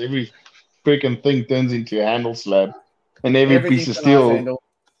knives. Every freaking thing turns into a handle slab, and every piece of steel.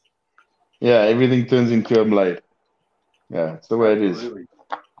 Yeah, everything turns into a blade. Yeah, that's the way it is.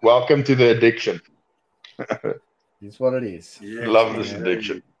 Welcome to the addiction. It's what it is. Yes, Love this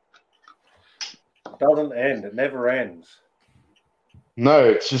addiction. It doesn't end. It never ends. No,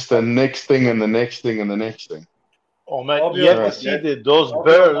 it's just the next thing and the next thing and the next thing. Oh man, I'll be you on have my to see death- those I'll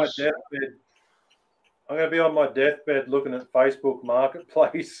be on my birds. deathbed. I'm going to be on my deathbed looking at Facebook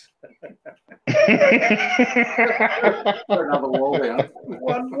Marketplace. Another wall down.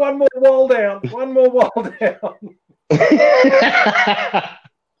 One more wall down. One more wall down.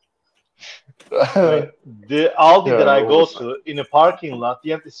 The Aldi Yeah, that I go awesome. to in a parking lot,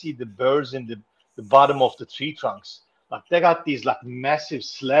 you have to see the birds in the bottom of the tree trunks. Like they got these like massive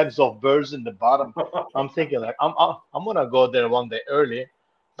slabs of birds in the bottom. I'm thinking like I'm gonna go there one day early,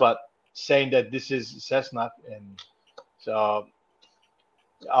 but saying that this is Cessnock, and so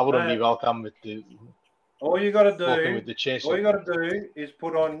I wouldn't be welcome with the All you got to welcome with do, the chainsaw. all you got to do is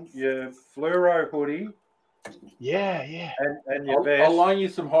put on your fluoro hoodie Yeah, yeah. and your I'll vest. loan you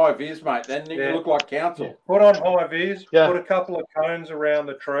some high vis, mate. Then you Yeah. look like council. Put on high vis. Yeah. Put a couple of cones around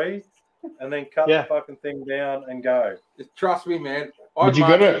the tree, and then cut Yeah. the fucking thing down and go. Just trust me, man. But I've you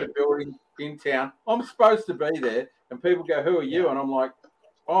marched gotta- in the building in town. I'm supposed to be there, and people go, "Who are you?" And I'm like,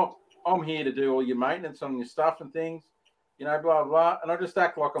 "Oh, I'm here to do all your maintenance on your stuff and things, you know, blah blah." And I just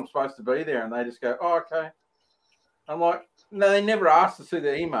act like I'm supposed to be there, and they just go, "Oh, okay." I'm like, no, they never asked to see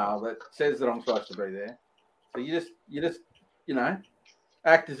the email that says that I'm supposed to be there. So you just, you know,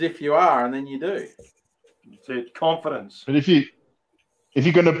 act as if you are, and then you do. It's it, confidence. But if you're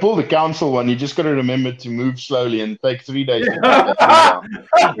gonna pull the council one, you just gotta remember to move slowly and take 3 days. to cut that thing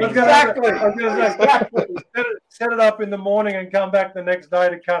down. Exactly. I was gonna say, set it up in the morning and come back the next day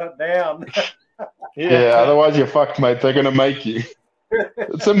to cut it down. Yeah, otherwise you're fucked, mate. They're gonna make you.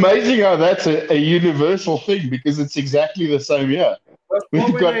 It's amazing how that's a universal thing because it's exactly the same here. But We've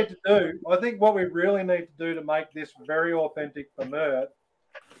what we got- need to do, I think what we really need to do to make this very authentic for Mert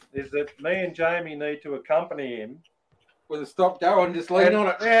is that me and Jamie need to accompany him. With a stop go and just lean And, on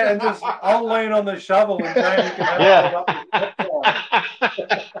it. yeah, and just I'll lean on the shovel and Jamie can have Yeah. it up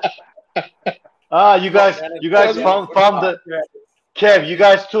his You guys found the Yeah. Kev. You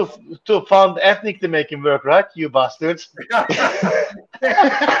guys two found ethnic to make him work, right? You bastards. I'll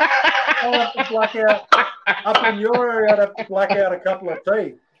have to black out up in your area. I'd have to black out a couple of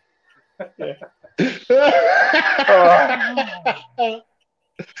teeth.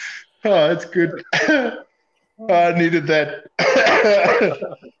 Oh, that's good. I needed that.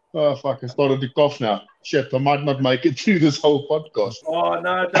 Oh, fuck. I started to cough now. Shit, I might not make it through this whole podcast. Oh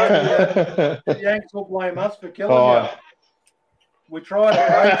no, don't do that. The Yanks will blame us for killing you. We tried a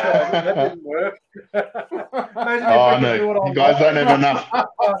great job, but that didn't work. Imagine if Oh, we could no. do it on You guys don't have enough.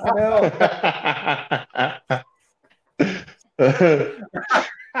 Fucking hell.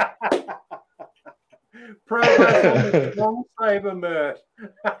 Progress on the strong saber, Mert.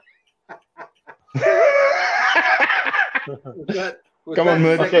 Come on,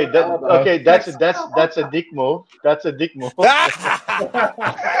 Mert. Okay, that's a dick move. That's a dick move.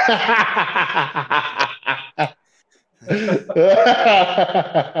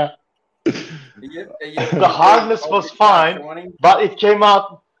 The hardness was fine, but it came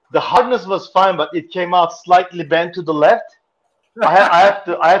out. The hardness was fine, but it came out slightly bent to the left. I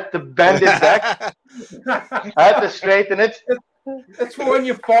had to bend it back. I had to straighten it. That's for when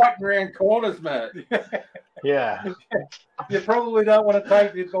you're fighting around corners, mate. Yeah. You probably don't want to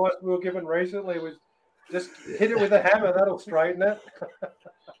take the advice we were given recently. Was just hit it with a hammer. That'll straighten it.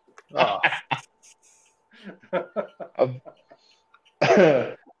 Oh.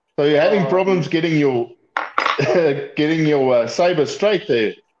 So you're having problems getting your saber straight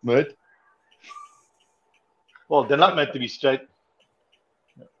there, Mert? Well, they're not meant to be straight.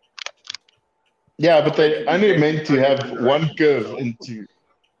 Yeah, but they only meant to have one curve into,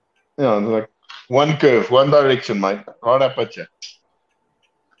 like one curve, one direction, mate. Right up at you.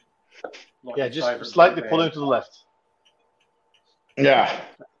 Like Yeah, a just saber slightly man. pulling to the left. Yeah.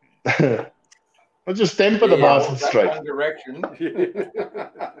 Well, just temper the bastard that straight. one direction.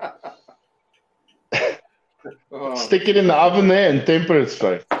 Oh, Stick it in the oven there and temper it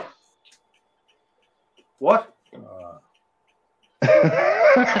straight. What?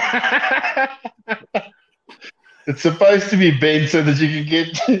 It's supposed to be bent so that you can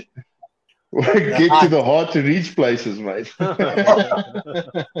get to the hard to reach places, mate.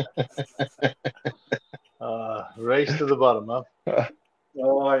 Race to the bottom, huh?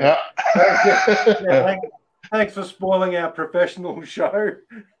 Oh, yeah. Yeah. Thanks for spoiling our professional show.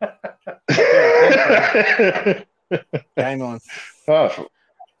 Game on. Oh,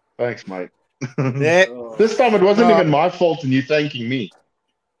 thanks, mate. Yeah. Oh, This time it wasn't No. even my fault and you thanking me.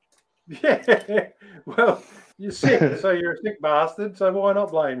 yeah. Well, you're sick, so you're a sick bastard. So why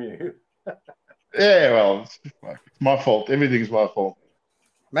not blame you? Yeah, well, it's my fault. Everything's my fault.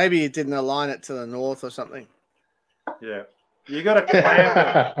 Maybe you didn't align it to the north or something. Yeah. You got to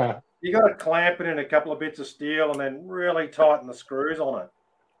clamp it. You got to clamp it in a couple of bits of steel and then really tighten the screws on it.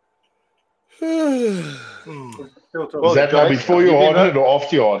 Still talking Is that guys, now before you have you been harden it or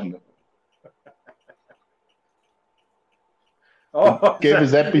after you harden it? Oh, Kev,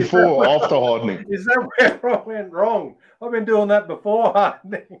 is that before or after hardening? Is that where I went wrong? I've been doing that before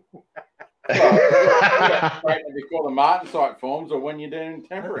hardening. Straighten it before the martensite forms or when you're doing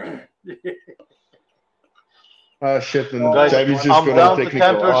tempering. Yeah. Oh, shit. And Guys, Jamie's just I'm got down all to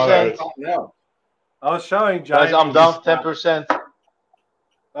technical. 10%. No. I was showing Jamie. Guys, I'm down to 10%.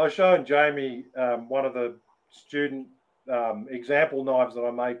 I was showing Jamie one of the student example knives that I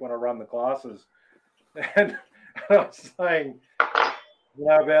make when I run the classes, and I was saying,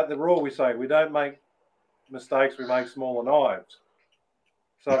 about the rule. We say we don't make mistakes; we make smaller knives.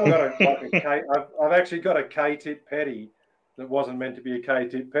 So I've actually got a K-tip petty that wasn't meant to be a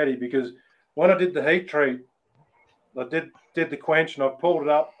K-tip petty because when I did the heat treat, I did the quench and I've pulled it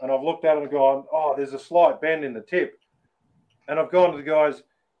up and I've looked at it and gone, oh, there's a slight bend in the tip. And I've gone to the guys,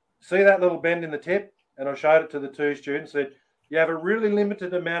 see that little bend in the tip? And I showed it to the two students, said, you have a really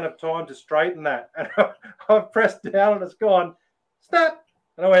limited amount of time to straighten that. And I've pressed down and it's gone, snap.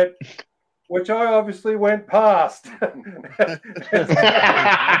 And I went, which I obviously went past. And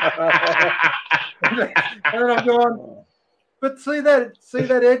I've gone, but see that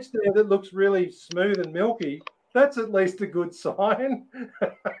edge there that looks really smooth and milky? That's at least a good sign.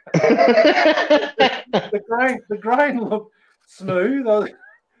 the grain looked smooth.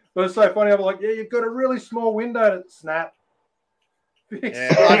 But it's so funny. I'm like, yeah, you've got a really small window to snap. Yeah,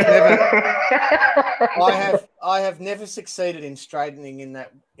 I have never succeeded in straightening in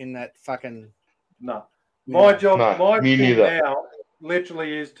that fucking. No. My job, No, my me thing neither. now,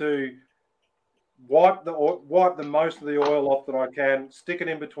 literally, is to wipe the most of the oil off that I can, stick it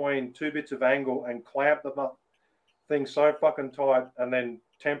in between two bits of angle, and clamp the thing so fucking tight, and then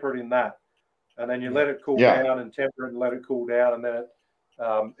temper it in that, and then you let it cool down and temper it and let it cool down, and then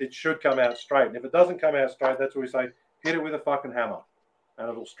it should come out straight. And if it doesn't come out straight, that's what we say: hit it with a fucking hammer, and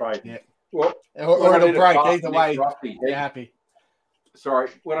it'll straighten. Yeah. Well, Or it'll break either way. Rossi, You're happy. Sorry,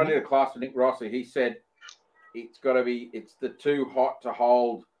 when I did a class with Nick Rossi, he said it's the too hot to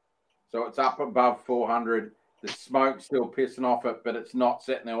hold, so it's up above 400. The smoke's still pissing off it, but it's not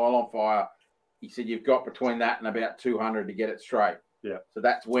setting the oil on fire. He said you've got between that and about 200 to get it straight. Yeah. So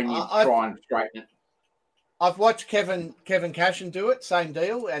that's when you try and straighten it. I've watched Kevin Cashin do it, same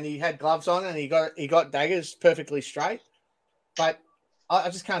deal, and he had gloves on and he got daggers perfectly straight, but I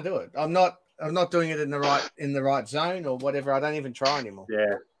just can't do it. I'm not doing it in the right zone or whatever. I don't even try anymore.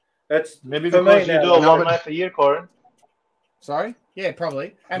 Yeah, that's maybe because you do a one knife a year, Corin. Sorry? Yeah,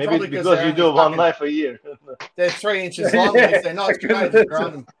 probably. And maybe probably because you do one knife a year. They're 3 inches long. And if they're not straight, you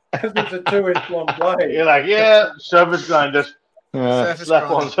grind them. It's a 2-inch long blade. You're like, surface grinder.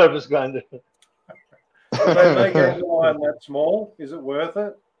 Slap on surface grinder. If they make angle iron that small, is it worth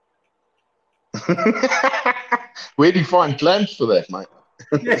it? Where do you find clamps for that, mate?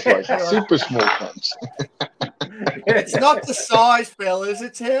 It's like super small clamps. It's not the size, fellas.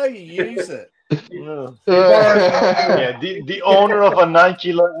 It's how you use it. Yeah, the owner of a 9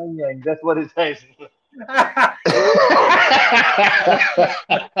 kilo onion. That's what it says.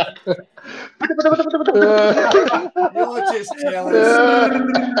 You're just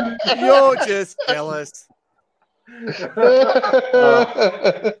jealous. You're just jealous.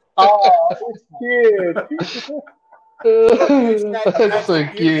 Oh, it's cute. That's so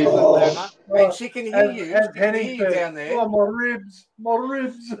cute. And she can hear you. And She can Penny hear you said, down there. oh, my ribs.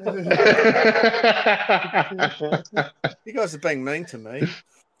 You guys are being mean to me.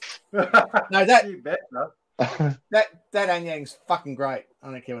 No, that- you better. That Anyang's fucking great.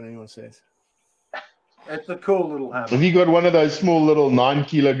 I don't care what anyone says. It's a cool little hammer. Have you got one of those small little 9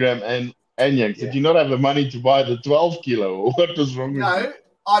 kilogram Anyangs? Did you not have the money to buy the 12 kilo? Or what was wrong with you? No,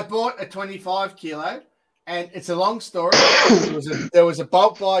 I bought a 25 kilo, and it's a long story. There was a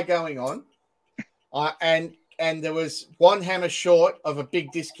bulk buy going on, and there was one hammer short of a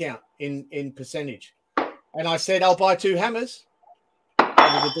big discount in percentage. And I said, I'll buy 2 hammers.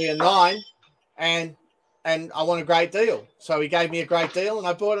 And it would be a 9, and I want a great deal. So he gave me a great deal, and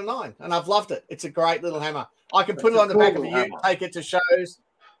I bought a 9, and I've loved it. It's a great little hammer. I can put It's it a on the cool back of a little ute, hammer. take it to shows.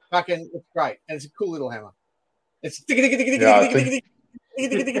 Fucking, it's great, and it's a cool little hammer. It's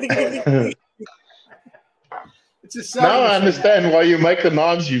it's just so. Now I understand why you make the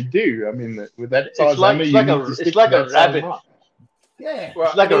knives you do. I mean, with that size hammer, you need to stick it's like to a that size rabbit. knife. Yeah. Well,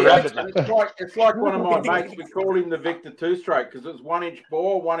 It's like a it is. rabbit. It's like one of my mates. We called him the Victor Two Stroke because it was 1 inch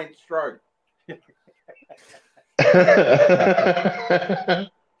bore, 1 inch stroke.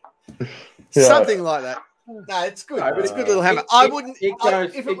 Something like that. No, it's good. No, but It's a good little hammer. I wouldn't. It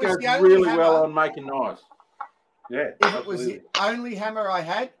goes, if it it was goes the only really hammer, well on making knives. Yeah. if it was the only hammer I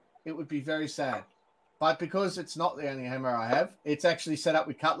had, it would be very sad. But because it's not the only hammer I have, it's actually set up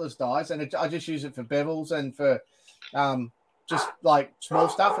with cutlass dies, and I just use it for bevels and for just like small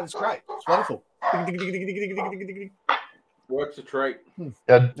stuff, and it's great. It's wonderful. Works a treat.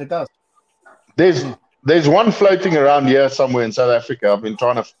 Yeah, It does. there's one floating around here somewhere in South Africa. I've been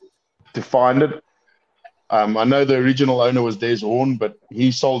trying to find it. I know the original owner was Des Horn, but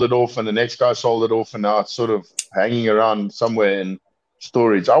he sold it off, and the next guy sold it off, and now it's sort of hanging around somewhere in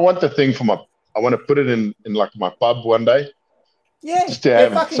storage. I want the thing I want to put it in like my pub one day, Yeah, just to they're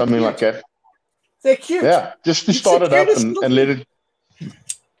have fucking something cute. like that. They're cute. Yeah, just to It's start the it up cutest and let it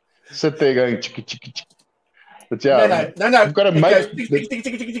sit there going chicka chicka chicka. But yeah, No. I've got to It make. goes tick, tick, tick,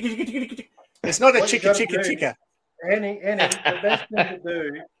 tick, tick, tick, tick, tick, tick. It's not a What you chicka gotta chicka do- chicka. Any, the best thing to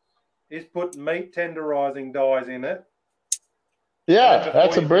do is put meat tenderizing dyes in it. Yeah, And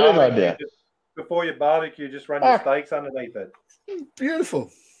that's a before you brilliant barbecue, idea. Before you barbecue, just run your steaks underneath it. Beautiful.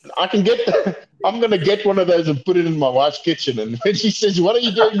 I can get. I'm gonna get one of those and put it in my wife's kitchen. And when she says, "What are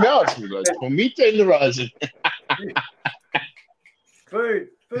you doing now?" She goes, "For meat tenderizing." Food.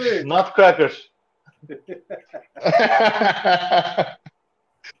 Nutcrackers.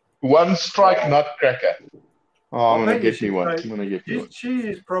 One strike nutcracker. Oh, I'm I gonna bet you get me should one. say- I'm gonna get me one. She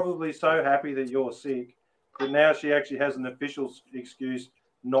is probably so happy that you're sick that now she actually has an official excuse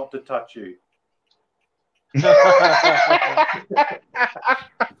not to touch you.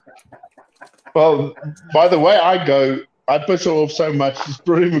 Well, by the way I go, I piss her off so much. She's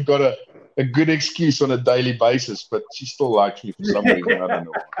probably got a good excuse on a daily basis, but she still likes me for some reason. I don't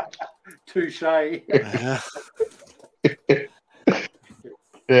know. Touche.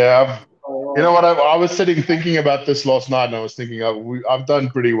 Yeah, you know what? I was sitting thinking about this last night, and I was thinking I've done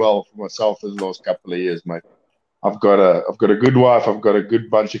pretty well for myself this last couple of years, mate. I've got a good wife. I've got a good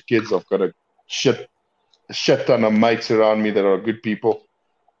bunch of kids. I've got a shit ton of mates around me that are good people.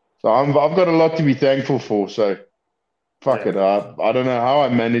 So I've got a lot to be thankful for. So fuck it. I don't know how I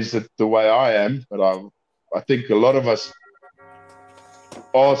managed it the way I am, but I think a lot of us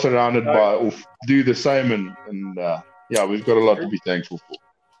are surrounded by or do the same, and yeah, we've got a lot to be thankful for.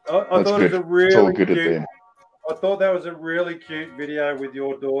 I That's thought it was good. a really It's all good at the cute. end. I thought that was a really cute video with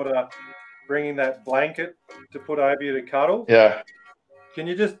your daughter bringing that blanket to put over you to cuddle. Yeah. Can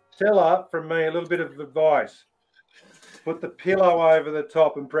you just tell her from me a little bit of advice? Put the pillow over the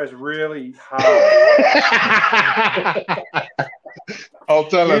top and press really hard. I'll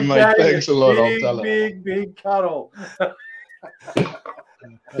tell her, Give mate. Daddy Thanks a lot. I'll big, tell her. big cuddle.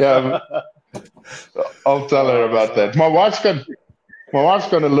 Yeah, I'll tell her about that. My wife's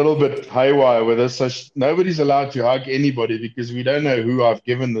gone a little bit haywire with us. So nobody's allowed to hug anybody because we don't know who I've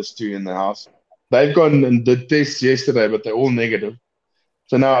given this to in the house. They've gone and did tests yesterday, but they're all negative.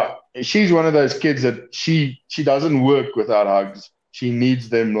 So now she's one of those kids that she doesn't work without hugs. She needs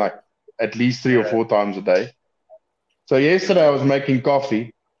them like at least 3 or 4 times a day. So yesterday I was making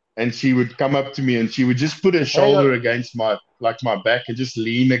coffee, and she would come up to me and she would just put her shoulder against my back and just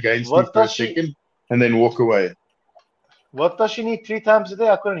lean against me for a second and then walk away. What does she need 3 times a day?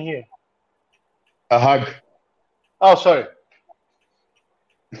 I couldn't hear. A hug. Oh, sorry.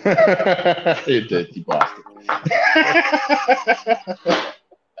 You dirty bastard.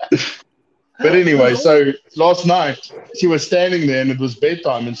 But anyway, so last night she was standing there and it was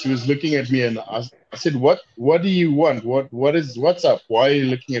bedtime and she was looking at me and I said, What do you want? What's up? Why are you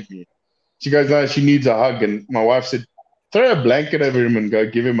looking at me? She goes, no, she needs a hug. And my wife said, throw a blanket over him and go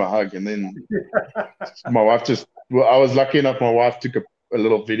give him a hug. And then my wife I was lucky enough my wife took a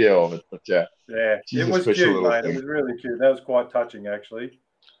little video of it. But yeah. Yeah, she's it a was special cute, little mate. thing. It was really cute. That was quite touching, actually.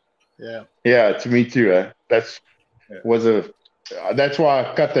 Yeah. Yeah, to me too. That's why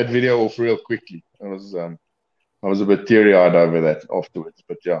I cut that video off real quickly. I was a bit teary-eyed over that afterwards,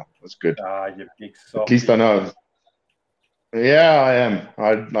 but yeah, it was good. Ah, you big softie. At least I know. Yeah, I am.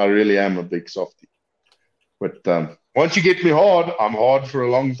 I really am a big softie. But once you get me hard, I'm hard for a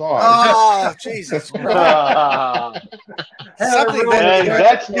long time. Oh, Jesus Christ. Something And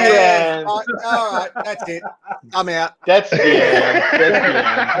that's the end. All right, that's it. I'm out. That's the end.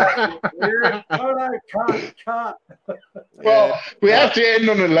 That's the end. Cut. Well, we have to end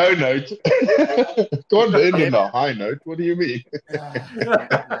on a low note. Can't end on a high note. What do you mean?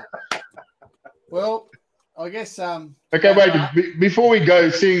 Well, I guess Okay, wait. Before we go,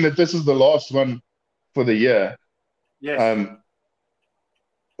 seeing that this is the last one for the year, Yes.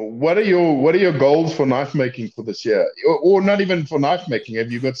 what are your goals for knife making for this year, or not even for knife making?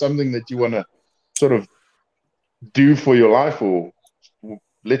 Have you got something that you want to sort of do for your life, or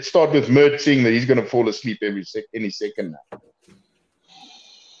let's start with Mert, seeing that he's going to fall asleep any second now.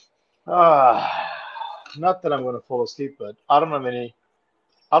 Not that I'm going to fall asleep, but I don't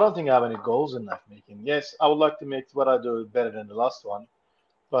think I have any goals in knife making. Yes, I would like to make what I do better than the last one,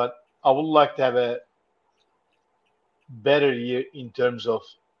 but I would like to have a better year in terms of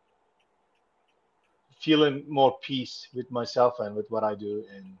feeling more peace with myself and with what I do.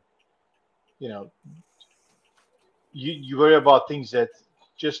 And you worry about things that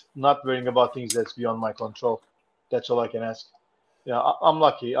just not worrying about things that's beyond my control. That's all I can ask. I'm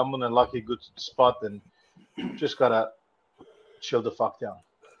lucky. I'm in a lucky good spot, and just gotta chill the fuck down.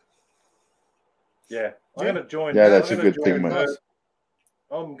 Yeah, I'm going to join. Yeah, that's a good thing, mate.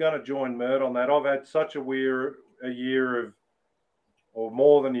 I'm going to join Mert on that. I've had such a year of, or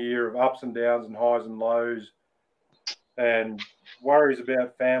more than a year of ups and downs and highs and lows, and worries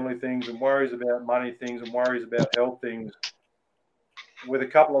about family things and worries about money things and worries about health things. With a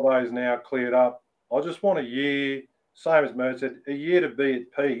couple of those now cleared up, I just want a year, same as Mert said, a year to be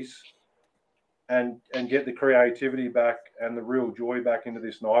at peace and get the creativity back and the real joy back into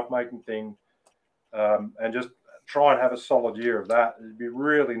this knife making thing. And just try and have a solid year of that. It'd be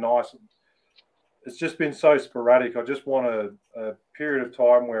really nice. It's just been so sporadic. I just want a period of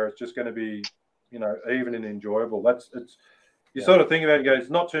time where it's just going to be, even and enjoyable. Sort of think about it, it's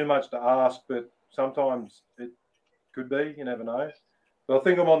not too much to ask, but sometimes it could be. You never know. But I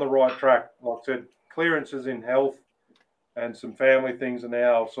think I'm on the right track. Like I said, clearances in health and some family things are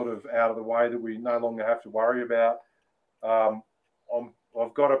now sort of out of the way that we no longer have to worry about.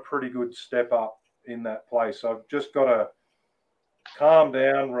 I've got a pretty good step up in that place. I've just got to calm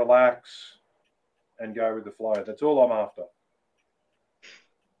down, relax, and go with the flow. That's all I'm after.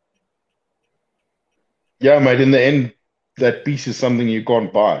 Yeah, mate. In the end, that peace is something you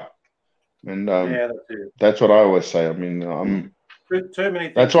can't buy, and that's it. That's what I always say. I mean, too many.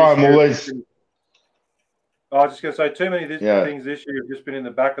 That's why I'm always. I was just going to say, too many things this year have just been in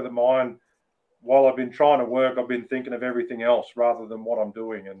the back of the mind. While I've been trying to work, I've been thinking of everything else rather than what I'm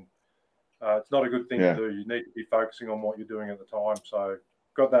doing, and it's not a good thing to do. You need to be focusing on what you're doing at the time. So,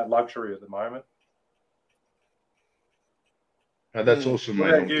 got that luxury at the moment. That's awesome,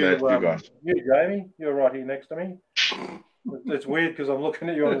 man. I'm glad you guys. You, Jamie, you're right here next to me. It's weird because I'm looking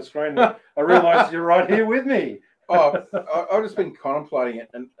at you on the screen. I realise you're right here with me. I've just been contemplating it,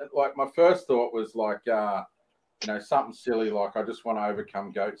 and like my first thought was like, something silly like I just want to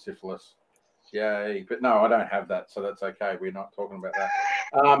overcome goat syphilis. Yay! But no, I don't have that, so that's okay. We're not talking about that.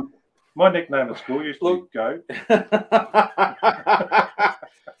 My nickname at school used to be Goat.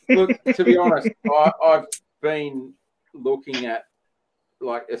 Look, to be honest, I've been looking at,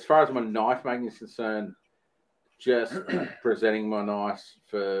 like, as far as my knife making is concerned, just presenting my knives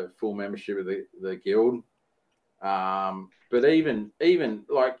for full membership of the guild. But even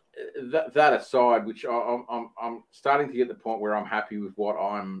like that aside, which I'm starting to get the point where I'm happy with what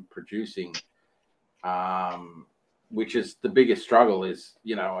I'm producing. Which is the biggest struggle is,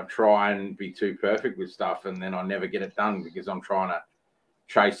 I try and be too perfect with stuff and then I never get it done because I'm trying to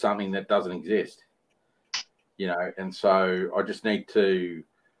chase something that doesn't exist, and so I just need to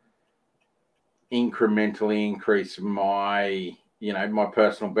incrementally increase my, my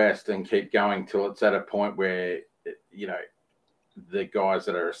personal best and keep going till it's at a point where, the guys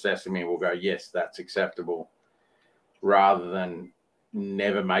that are assessing me will go, yes, that's acceptable, rather than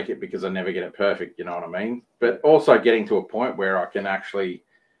never make it because I never get it perfect, you know what I mean? But also getting to a point where I can actually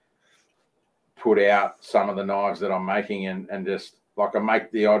put out some of the knives that I'm making and just, like, I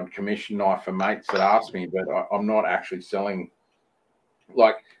make the odd commission knife for mates that ask me, but I'm not actually selling.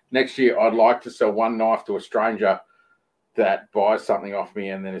 Like, next year, I'd like to sell one knife to a stranger that buys something off me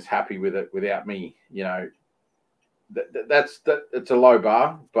and then is happy with it without me, it's a low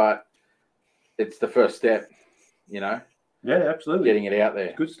bar, but it's the first step, Yeah, absolutely. Getting it out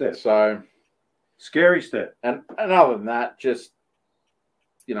there. Good step. So scary step. And other than that, just,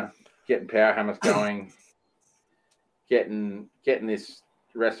 getting power hammers going, getting this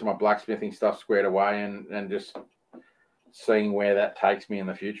rest of my blacksmithing stuff squared away and just seeing where that takes me in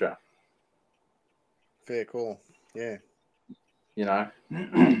the future. Fair call. Yeah. You know.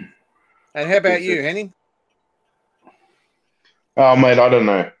 And how about you, Henning? Oh, mate, I don't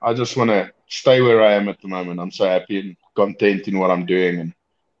know. I just want to stay where I am at the moment. I'm so happy and content in what I'm doing,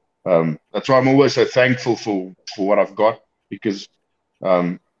 and that's why I'm always so thankful for what I've got. Because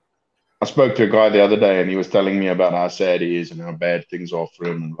I spoke to a guy the other day, and he was telling me about how sad he is and how bad things are for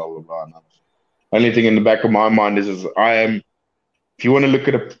him, and blah blah blah. And only thing in the back of my mind is I am. If you want to look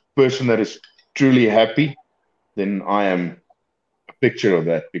at a person that is truly happy, then I am a picture of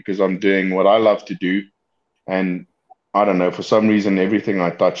that, because I'm doing what I love to do, and I don't know, for some reason, everything I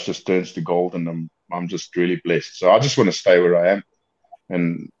touch just turns to gold, and I'm just really blessed. So I just want to stay where I am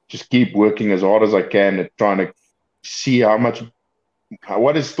and just keep working as hard as I can at trying to see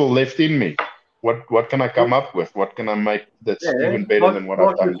what is still left in me. What can I come up with? What can I make that's even better than what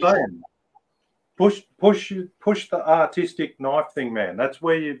I've done before? Push the artistic knife thing, man. That's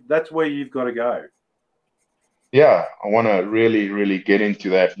where you've got to go. Yeah, I want to really, really get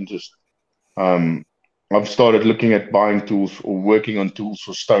into that, and just I've started looking at buying tools or working on tools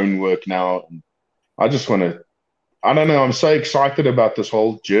for stonework now. And I just want to, I don't know, I'm so excited about this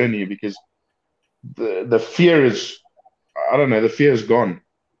whole journey, because the fear is, I don't know, the fear is gone.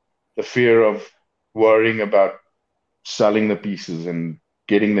 The fear of worrying about selling the pieces and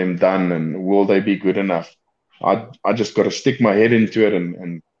getting them done, and will they be good enough? I just got to stick my head into it,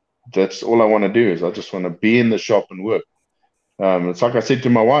 and that's all I want to do. Is I just want to be in the shop and work. It's like I said to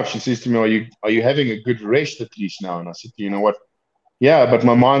my wife. She says to me, "Are you having a good rest at least now?" And I said, "You know what? Yeah, but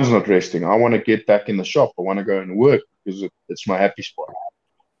my mind's not resting. I want to get back in the shop. I want to go and work, because it's my happy spot."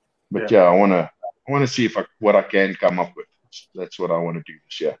 But yeah, I want to see what I can come up with. That's what I want to do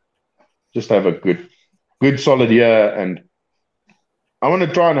this year. Just have a good solid year, and I want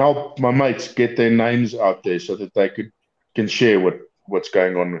to try and help my mates get their names out there so that they can share what's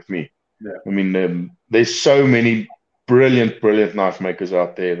going on with me. Yeah. I mean, there's so many brilliant knife makers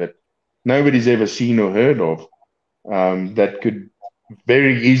out there that nobody's ever seen or heard of, that could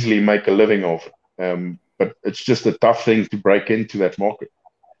very easily make a living off. But it's just a tough thing to break into that market.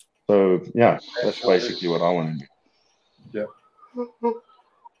 So yeah, that's basically what I want to do. Yeah.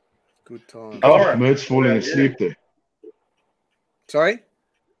 Good time. Oh, Mert's falling asleep there. Sorry?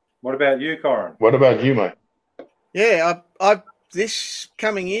 What about you, Corin? What about you, mate? Yeah, I this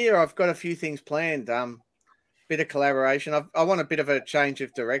coming year I've got a few things planned. Bit of collaboration. I want a bit of a change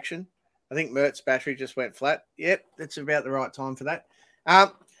of direction. I think Mert's battery just went flat. Yep, that's about the right time for that.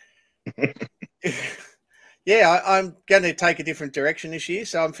 Yeah, I'm going to take a different direction this year.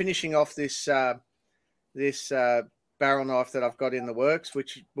 So I'm finishing off this barrel knife that I've got in the works,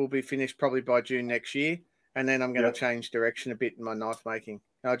 which will be finished probably by June next year. And then I'm going to change direction a bit in my knife making.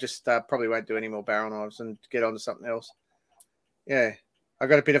 I just probably won't do any more barrel knives and get on to something else. Yeah, I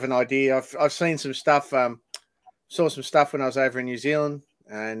got a bit of an idea. I've seen some stuff. Saw some stuff when I was over in New Zealand,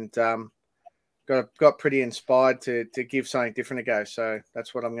 and got pretty inspired to give something different a go. So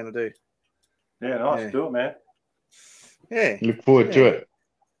that's what I'm going to do. Yeah, nice. Do it, man. Yeah. Look forward to it.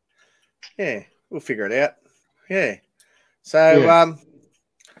 Yeah, we'll figure it out. Yeah. So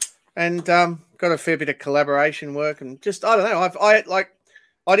got a fair bit of collaboration work, and just I don't know.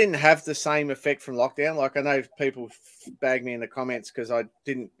 I didn't have the same effect from lockdown. Like, I know people bag me in the comments because I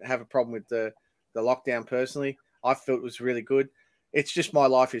didn't have a problem with the lockdown personally. I felt it was really good. It's just my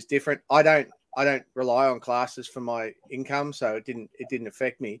life is different. I don't rely on classes for my income, so it didn't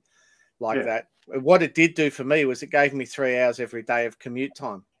affect me like that. What it did do for me was it gave me 3 hours every day of commute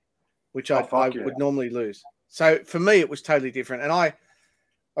time, which I would normally lose. So for me, it was totally different. And I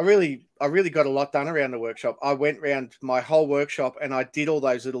really got a lot done around the workshop. I went around my whole workshop and I did all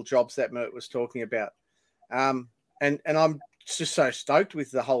those little jobs that Mert was talking about. And I'm just so stoked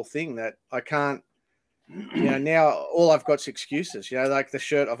with the whole thing that I can't, now all I've got is excuses, like the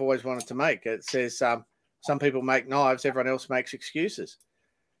shirt I've always wanted to make. It says, some people make knives, everyone else makes excuses.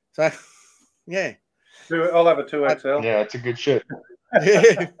 So, yeah. I'll have a 2XL. Yeah, it's a good shirt.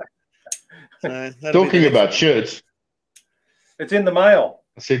 So talking about shirts. It's in the mail.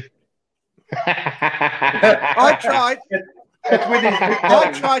 I said, I tried.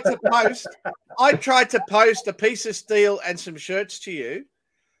 I tried to post a piece of steel and some shirts to you.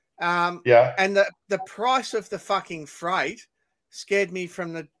 And the price of the fucking freight scared me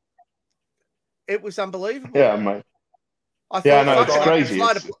from it was unbelievable. Yeah, mate. I thought, it's crazy.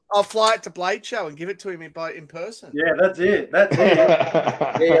 I'll fly it to Blade Show and give it to him in person. Yeah, that's it.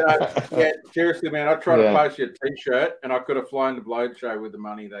 Yeah, seriously, man. I tried to post you a T-shirt, and I could have flown to Blade Show with the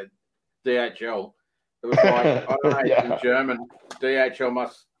money DHL. It was like, I don't know, in German, DHL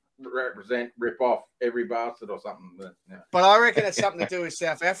represent, rip off every bastard or something. But, yeah. But I reckon it's something to do with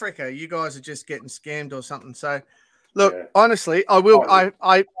South Africa. You guys are just getting scammed or something. So, look, honestly, I will.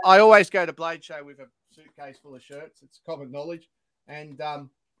 I always go to Blade Show with a suitcase full of shirts. It's common knowledge, and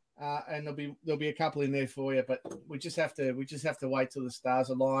there'll be a couple in there for you. But we just have to wait till the stars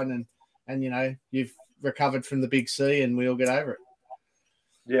align, and you've recovered from the big C, and we all get over it.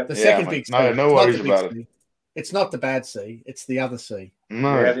 Yeah, the second big C. No worries about it. It's not the bad C. It's the other C.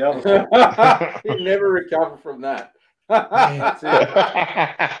 No. Yeah, the other C. You never recover from that. That's it.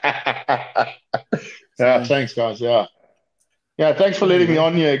 Yeah, thanks, guys. Yeah, thanks for letting me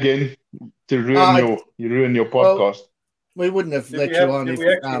on here again to ruin your podcast. We wouldn't have let you on if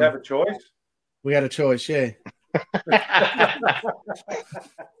we actually have a choice. We had a choice, yeah.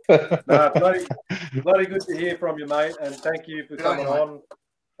 No, bloody good to hear from you, mate, and thank you for coming on.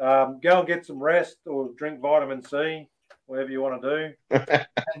 Go and get some rest or drink vitamin C, whatever you want to do.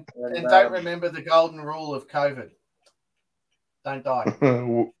 And don't remember the golden rule of COVID. Don't die.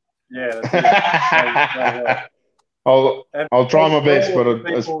 Yeah, that's it. I'll try my best, but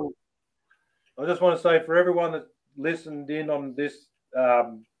I just want to say for everyone that listened in on this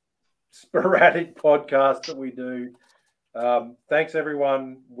sporadic podcast that we do, thanks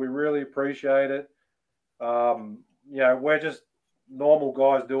everyone. We really appreciate it. We're just normal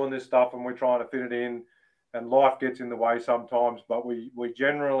guys doing this stuff, and we're trying to fit it in, and life gets in the way sometimes, but we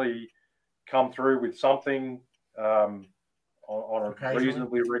generally come through with something on a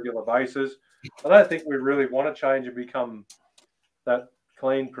reasonably regular basis. I don't think we really want to change and become that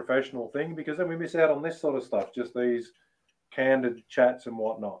clean professional thing, because then we miss out on this sort of stuff, just these candid chats and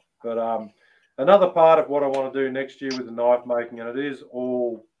whatnot. But another part of what I want to do next year with the knife making, and it is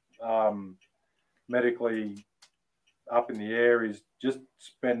all medically up in the air, is just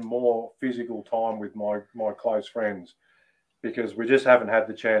spend more physical time with my close friends, because we just haven't had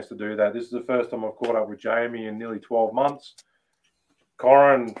the chance to do that. This is the first time I've caught up with Jamie in nearly 12 months.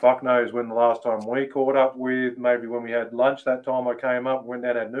 Corin, fuck knows when the last time we caught up with, maybe when we had lunch that time I came up, went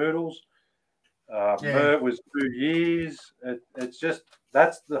down and had noodles. It was 2 years. It's just,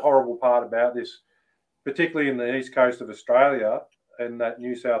 that's the horrible part about this, particularly in the east coast of Australia, and that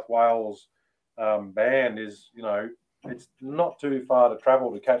New South Wales band is, it's not too far to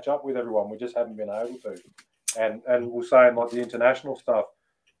travel to catch up with everyone. We just haven't been able to. And we'll say in like the international stuff,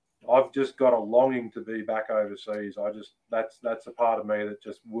 I've just got a longing to be back overseas. That's a part of me that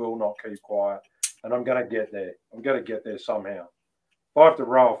just will not keep quiet. And I'm going to get there. I'm going to get there somehow. If I have to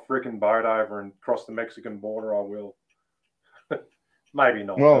row a freaking boat over and cross the Mexican border, I will. Maybe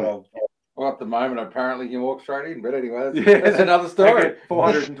not. Well, at the moment, apparently you can walk straight in. But anyway, that's another story.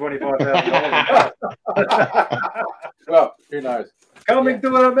 $425,000. Well, who knows? Coming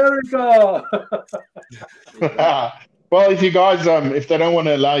to America. Well, if you guys, if they don't want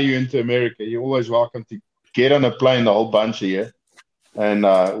to allow you into America, you're always welcome to get on a plane, the whole bunch of you, and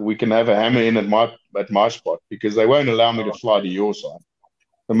we can have a hammer in at my spot, because they won't allow me to fly to your side.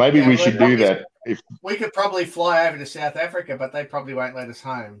 So maybe we should do that. We could probably fly over to South Africa, but they probably won't let us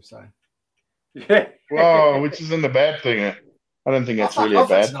home. So, yeah. Well, which isn't a bad thing. I don't think that's really a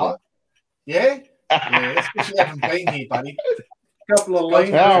bad thing. Yeah, that's because you haven't been here, buddy. Couple of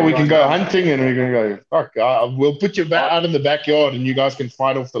lanes. Now we can go hunting, and we can go. Fuck, we'll put you out in the backyard, and you guys can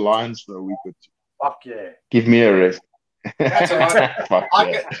fight off the lions for a week or two. Fuck yeah! Give me a rest. That's all right. Fuck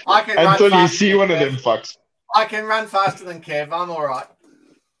I can until run you see one of them fucks. I can run faster than Kev. I'm all right.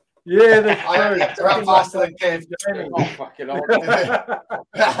 Yeah, I only have to run faster than Kev. Oh, fucking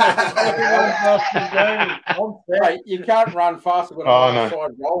Hey, you can't run faster when I'm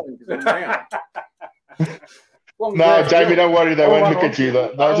outside rolling because I'm round. No, Jamie, don't worry. They won't look at you.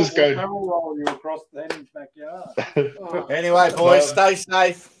 They'll just go. Roll you across the Henny's backyard. Anyway, boys, stay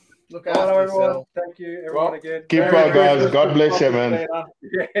safe. Look after yourself. Thank you, everyone, again. Keep well, guys. God bless you, man.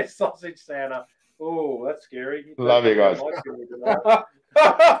 Yeah, sausage Santa. Oh, that's scary. Love you guys.